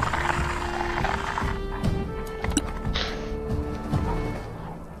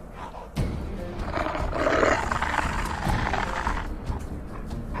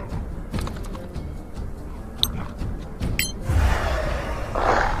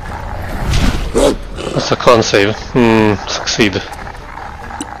 That's a con save. Succeed.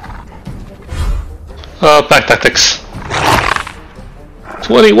 Back tactics.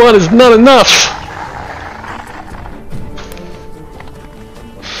 21 is not enough!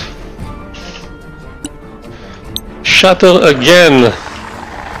 Shatter again!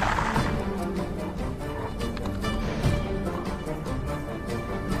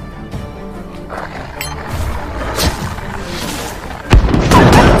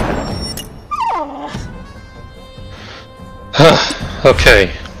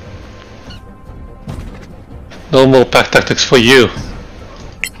 Okay. No more pack tactics for you.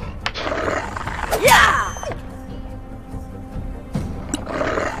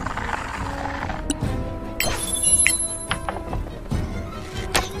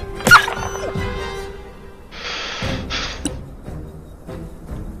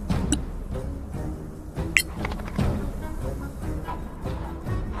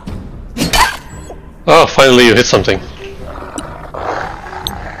 Oh, finally you hit something.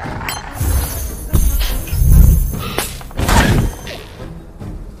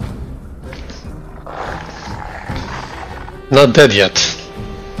 Not dead yet.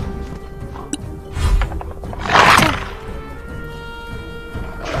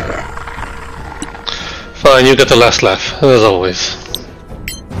 Fine, you get the last laugh, as always.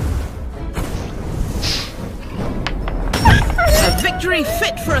 A victory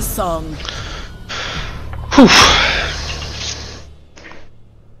fit for a song. Whew.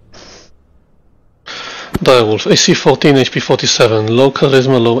 Direwolf, AC 14, HP 47, low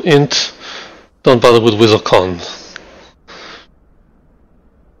charisma, low int. Don't bother with Wizard Con.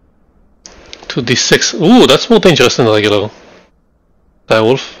 2d6. Ooh, that's more dangerous than regular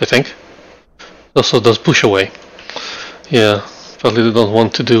Direwolf, I think. Also does push away. Yeah, probably they don't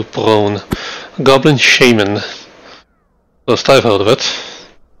want to do prone. Goblin Shaman. First I've heard of it.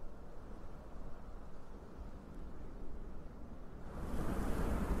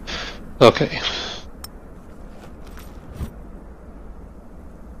 Okay.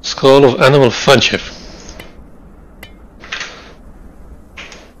 Scroll of Animal Friendship.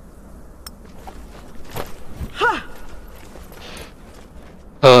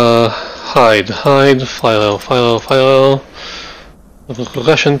 Hide, fire,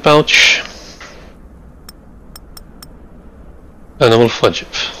 ration pouch, animal friendship.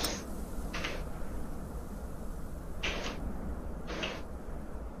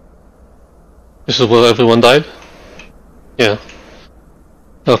 This is where everyone died? Yeah.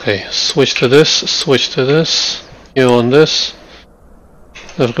 Okay, switch to this, you on this,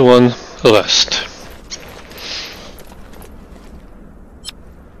 everyone rest.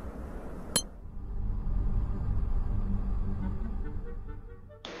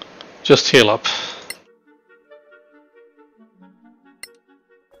 Just heal up.